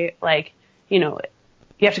say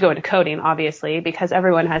you have to go into coding, obviously, because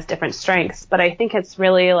everyone has different strengths. But I think it's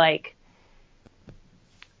really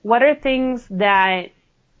what are things that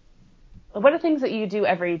you do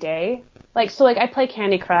every day? I play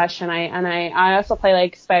Candy Crush, and I also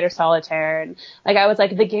play Spider Solitaire, and I was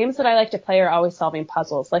the games that I like to play are always solving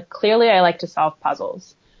puzzles. Clearly I like to solve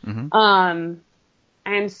puzzles. And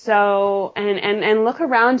so, and look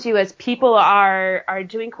around you as people are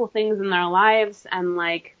doing cool things in their lives, and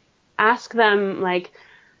ask them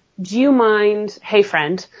do you mind, hey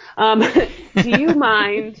friend, do you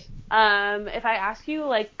mind if I ask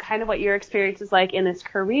you kind of what your experience is in this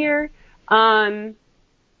career? And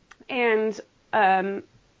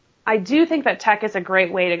I do think that tech is a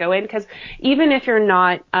great way to go in, because even if you're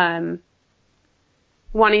not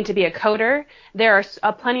wanting to be a coder, there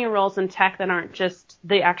are plenty of roles in tech that aren't just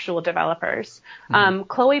the actual developers.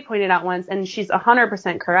 Chloe pointed out once, and she's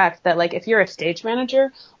 100% correct, that if you're a stage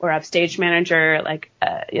manager or have stage manager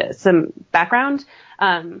some background,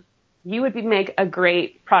 you would make a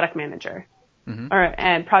great product manager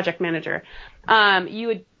and project manager. You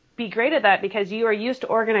would be great at that because you are used to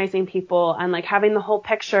organizing people and having the whole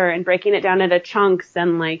picture and breaking it down into chunks,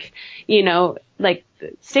 and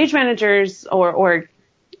stage managers or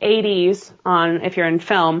ADs on, if you're in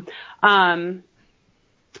film, are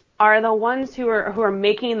the ones who are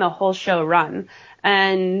making the whole show run.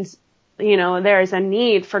 And, there's a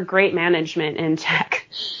need for great management in tech.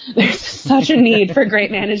 There's such a need for great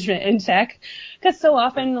management in tech. because so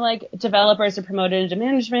often like developers are promoted into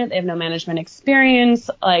management, they have no management experience.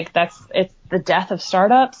 Like it's the death of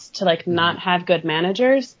startups to like not have good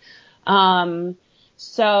managers.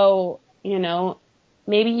 So, you know,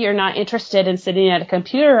 maybe you're not interested in sitting at a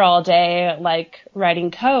computer all day, like writing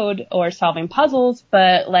code or solving puzzles,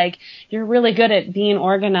 but like you're really good at being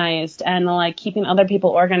organized and like keeping other people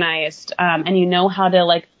organized. And you know how to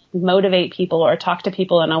like motivate people or talk to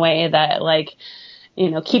people in a way that like, you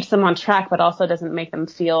know, keeps them on track, but also doesn't make them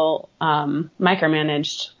feel,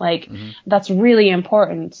 micromanaged. Like that's really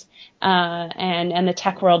important. And the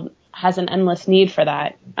tech world has an endless need for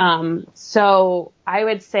that. So I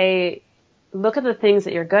would say, look at the things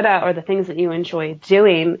that you're good at or the things that you enjoy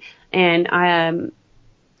doing. And,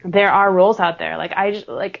 there are roles out there. Like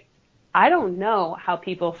I don't know how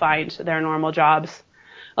people find their normal jobs.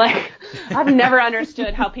 Like I've never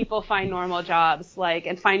understood how people find normal jobs, like,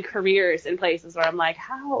 and find careers in places where I'm like,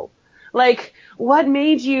 how? Like, what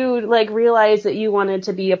made you like realize that you wanted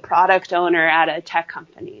to be a product owner at a tech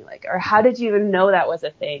company? Like, or how did you even know that was a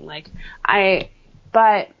thing? Like,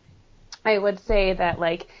 but I would say that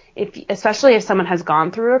like, especially if someone has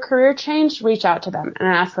gone through a career change, reach out to them and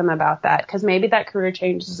ask them about that. Cause maybe that career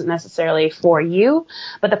change isn't necessarily for you,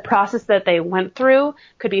 but the process that they went through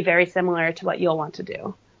could be very similar to what you'll want to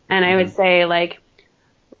do. And I would say like,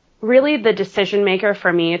 really the decision maker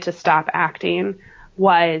for me to stop acting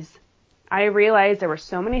was I realized there were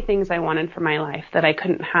so many things I wanted for my life that I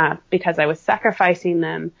couldn't have because I was sacrificing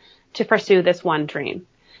them to pursue this one dream.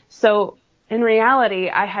 So in reality,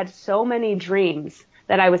 I had so many dreams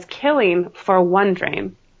that I was killing for one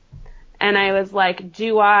dream. And I was like,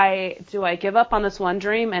 do I give up on this one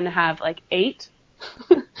dream and have like 8?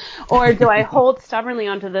 Or do I hold stubbornly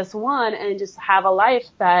onto this one and just have a life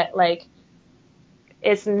that like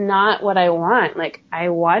it's not what I want? Like I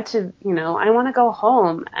want to, you know, I want to go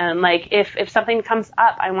home. And like if something comes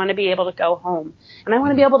up, I want to be able to go home and I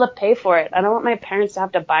want to be able to pay for it. I don't want my parents to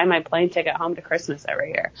have to buy my plane ticket home to Christmas every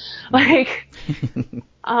year. Like,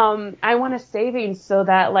 I want a savings so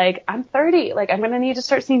that like I'm 30, like I'm going to need to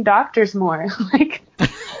start seeing doctors more. Like,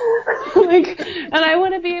 and I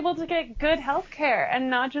want to be able to get good health care and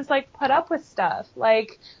not just like put up with stuff.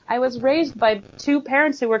 Like I was raised by 2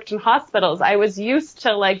 parents who worked in hospitals. I was used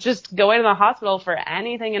to like just going to the hospital for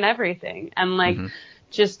anything and everything. And like,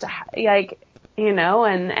 just like, you know,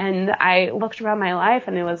 and I looked around my life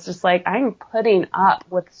and it was just like, I'm putting up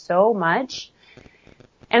with so much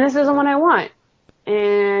and this isn't what I want.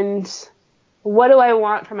 And what do I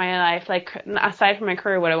want for my life? Like, aside from my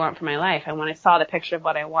career, what do I want for my life? And when I saw the picture of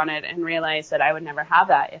what I wanted and realized that I would never have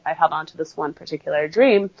that if I held on to this one particular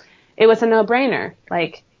dream, it was a no-brainer.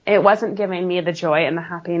 Like, it wasn't giving me the joy and the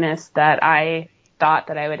happiness that I thought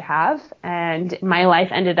that I would have. And my life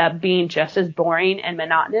ended up being just as boring and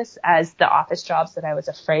monotonous as the office jobs that I was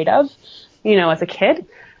afraid of, you know, as a kid.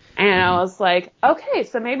 And I was like, okay,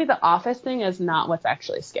 so maybe the office thing is not what's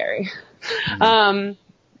actually scary.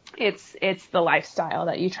 It's the lifestyle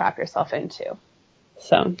that you trap yourself into.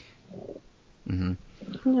 So, yeah.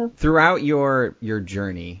 Throughout your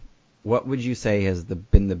journey, what would you say has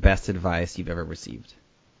been the best advice you've ever received?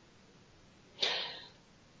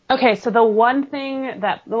 Okay, so the one thing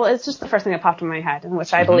that, well, it's just the first thing that popped in my head, and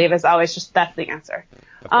which I believe is always just that's the answer.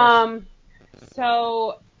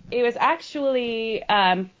 So it was actually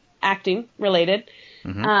acting related.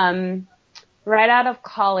 Right out of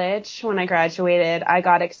college, when I graduated, I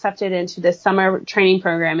got accepted into this summer training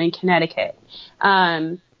program in Connecticut,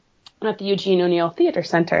 at the Eugene O'Neill Theater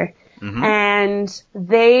Center. And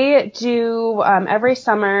they do, every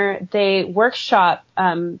summer, they workshop,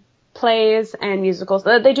 plays and musicals.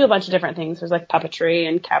 They do a bunch of different things. There's like puppetry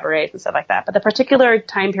and cabarets and stuff like that. But the particular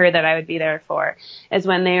time period that I would be there for is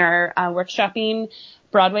when they are workshopping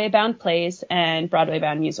Broadway-bound plays and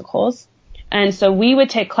Broadway-bound musicals. And so we would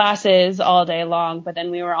take classes all day long, but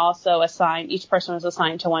then we were also assigned, each person was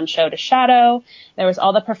assigned to one show to shadow. There was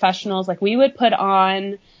all the professionals. Like we would put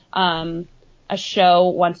on a show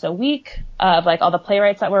once a week of like all the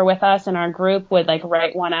playwrights that were with us, and our group would like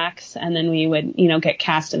write 1 acts, and then we would, you know, get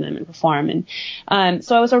cast in them and perform. And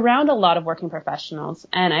so I was around a lot of working professionals,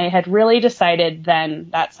 and I had really decided then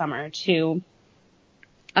that summer to, you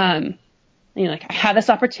know, like I had this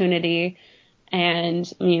opportunity. And,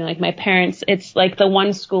 you know, like my parents, it's like the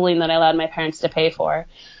one schooling that I allowed my parents to pay for.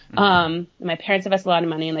 My parents invested a lot of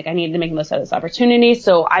money, and like I needed to make the most of this opportunity.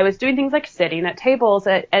 So I was doing things like sitting at tables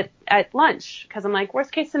at lunch, because I'm like,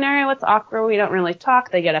 worst case scenario, it's awkward. We don't really talk.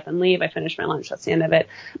 They get up and leave. I finish my lunch. That's the end of it.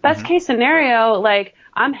 Best case scenario, like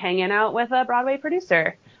I'm hanging out with a Broadway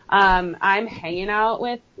producer. I'm hanging out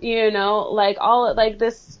with, like all like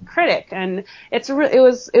this critic, and it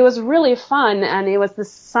was really fun. And it was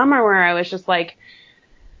this summer where I was just like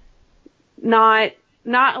not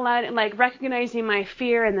letting, like recognizing my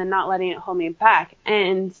fear and then not letting it hold me back.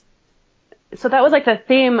 And so that was like the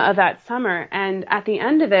theme of that summer. And at the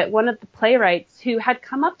end of it, one of the playwrights who had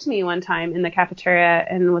come up to me one time in the cafeteria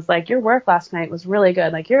and was like, your work last night was really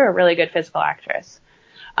good. Like, you're a really good physical actress.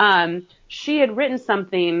 She had written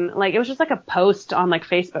something, like, it was just like a post on like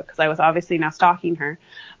Facebook, because I was obviously now stalking her.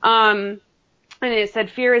 And it said,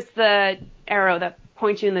 fear is the arrow that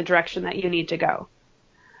points you in the direction that you need to go.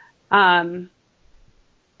 I'll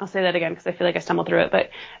say that again because I feel like I stumbled through it, but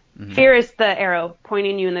fear is the arrow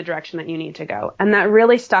pointing you in the direction that you need to go. And that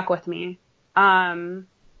really stuck with me. And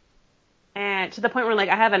to the point where, like,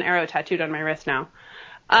 I have an arrow tattooed on my wrist now.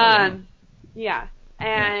 Yeah.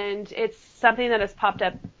 And it's something that has popped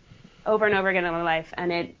up over and over again in my life.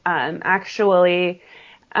 And it actually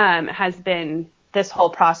has been this whole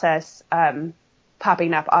process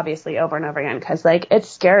popping up, obviously, over and over again. Because, like, it's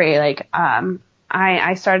scary. Like,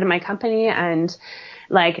 I started my company, and,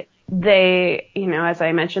 like, they, as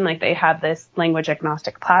I mentioned, like, they have this language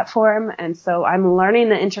agnostic platform. And so I'm learning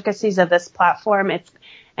the intricacies of this platform.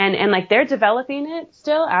 And like, they're developing it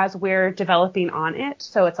still as we're developing on it.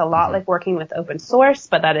 So it's a lot like working with open source,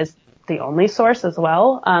 but that is the only source as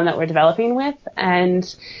well, that we're developing with.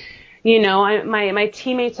 And, my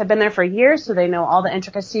teammates have been there for years, so they know all the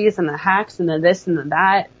intricacies and the hacks and the this and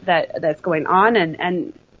the that's going on.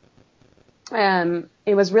 And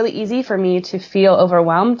it was really easy for me to feel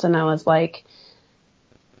overwhelmed, and I was like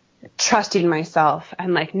trusting myself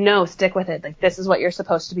and like, no, stick with it. Like, this is what you're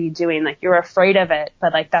supposed to be doing. Like, you're afraid of it,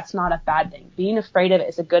 but like, that's not a bad thing. Being afraid of it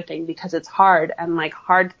is a good thing because it's hard, and like,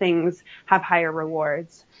 hard things have higher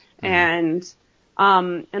rewards. And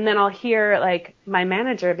then I'll hear like my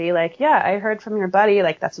manager be like, yeah, I heard from your buddy.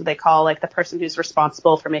 Like, that's what they call like the person who's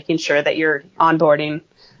responsible for making sure that you're onboarding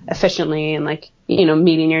efficiently and like,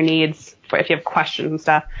 meeting your needs for if you have questions and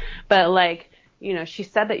stuff. But like, she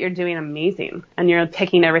said that you're doing amazing and you're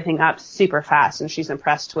picking everything up super fast, and she's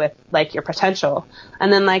impressed with like your potential.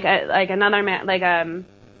 And then like another man,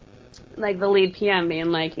 like the lead PM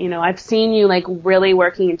being like, I've seen you like really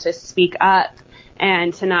working to speak up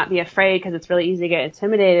and to not be afraid, because it's really easy to get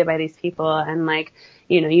intimidated by these people. And like,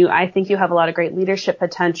 I think you have a lot of great leadership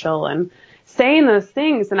potential, and saying those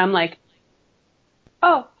things. And I'm like,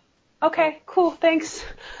 oh, okay, cool. Thanks.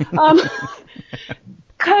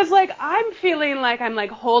 Cause like, I'm feeling like I'm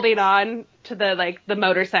like holding on to the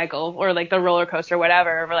motorcycle or like the roller coaster,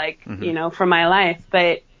 whatever, like, for my life.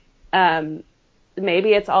 But,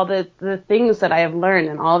 maybe it's all the things that I have learned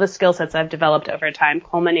and all the skill sets I've developed over time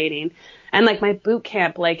culminating, and like my boot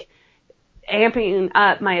camp, like amping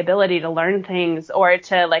up my ability to learn things, or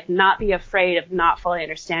to like not be afraid of not fully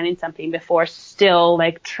understanding something before still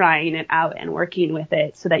like trying it out and working with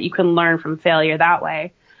it, so that you can learn from failure that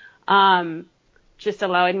way. Just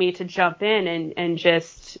allowing me to jump in and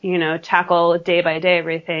just, tackle day by day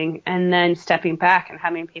everything, and then stepping back and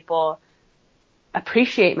having people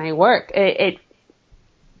appreciate my work.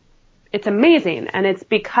 It's amazing. And it's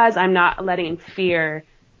because I'm not letting fear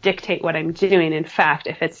dictate what I'm doing. In fact,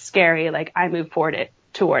 if it's scary, like, I move toward it.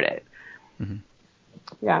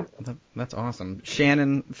 Yeah. That's awesome.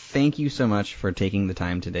 Shannon, thank you so much for taking the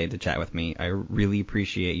time today to chat with me. I really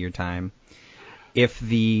appreciate your time. If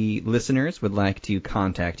the listeners would like to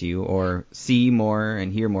contact you or see more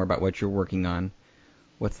and hear more about what you're working on,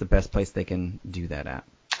 what's the best place they can do that at?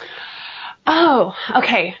 Oh,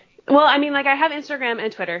 okay. Well, I mean, like, I have Instagram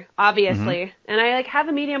and Twitter, obviously, and I like have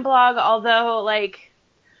a Medium blog, although like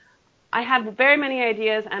I have very many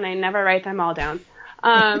ideas and I never write them all down.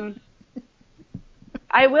 I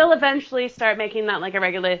will eventually start making that like a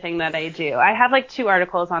regular thing that I do. I have like 2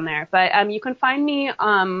 articles on there, but you can find me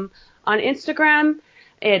on Instagram.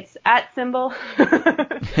 It's @symbol.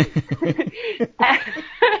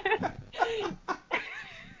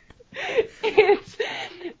 It's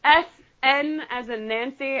SN as in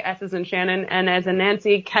Nancy, S as in Shannon, and as in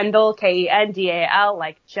Nancy, Kendall, Kendal,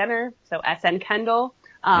 like Jenner, so SN Kendall.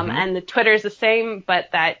 And the Twitter is the same, but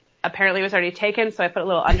that apparently was already taken, so I put a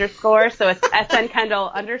little underscore, so it's SN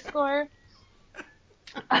Kendall _.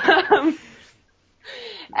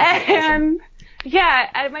 And yeah,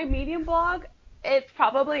 at my Medium blog, it's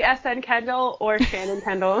probably SN Kendall or Shannon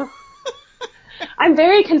Kendall. I'm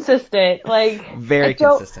very consistent. Like, very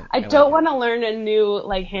consistent. I don't want to learn a new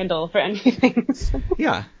like handle for anything.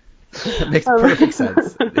 Yeah, that makes perfect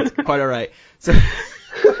sense. It's quite all right. So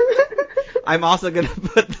I'm also going to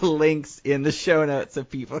put the links in the show notes so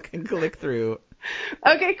people can click through.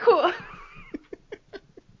 Okay, cool.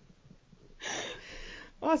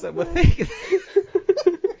 Awesome. Well, thank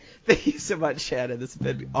you so much, Shannon. This has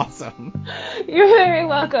been awesome. You're very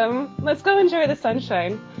welcome. Let's go enjoy the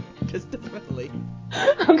sunshine. Just definitely.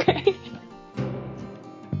 Okay.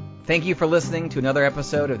 Thank you for listening to another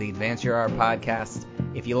episode of the Advance Your Art podcast.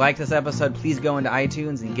 If you like this episode, please go into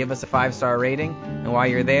iTunes and give us a 5-star rating. And while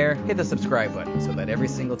you're there, hit the subscribe button so that every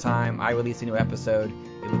single time I release a new episode,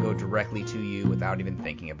 it will go directly to you without even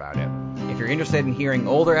thinking about it. If you're interested in hearing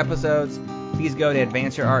older episodes, please go to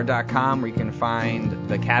advanceyourart.com where you can find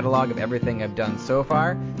the catalog of everything I've done so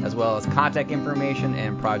far, as well as contact information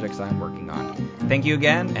and projects I'm working on. Thank you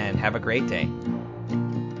again, and have a great day.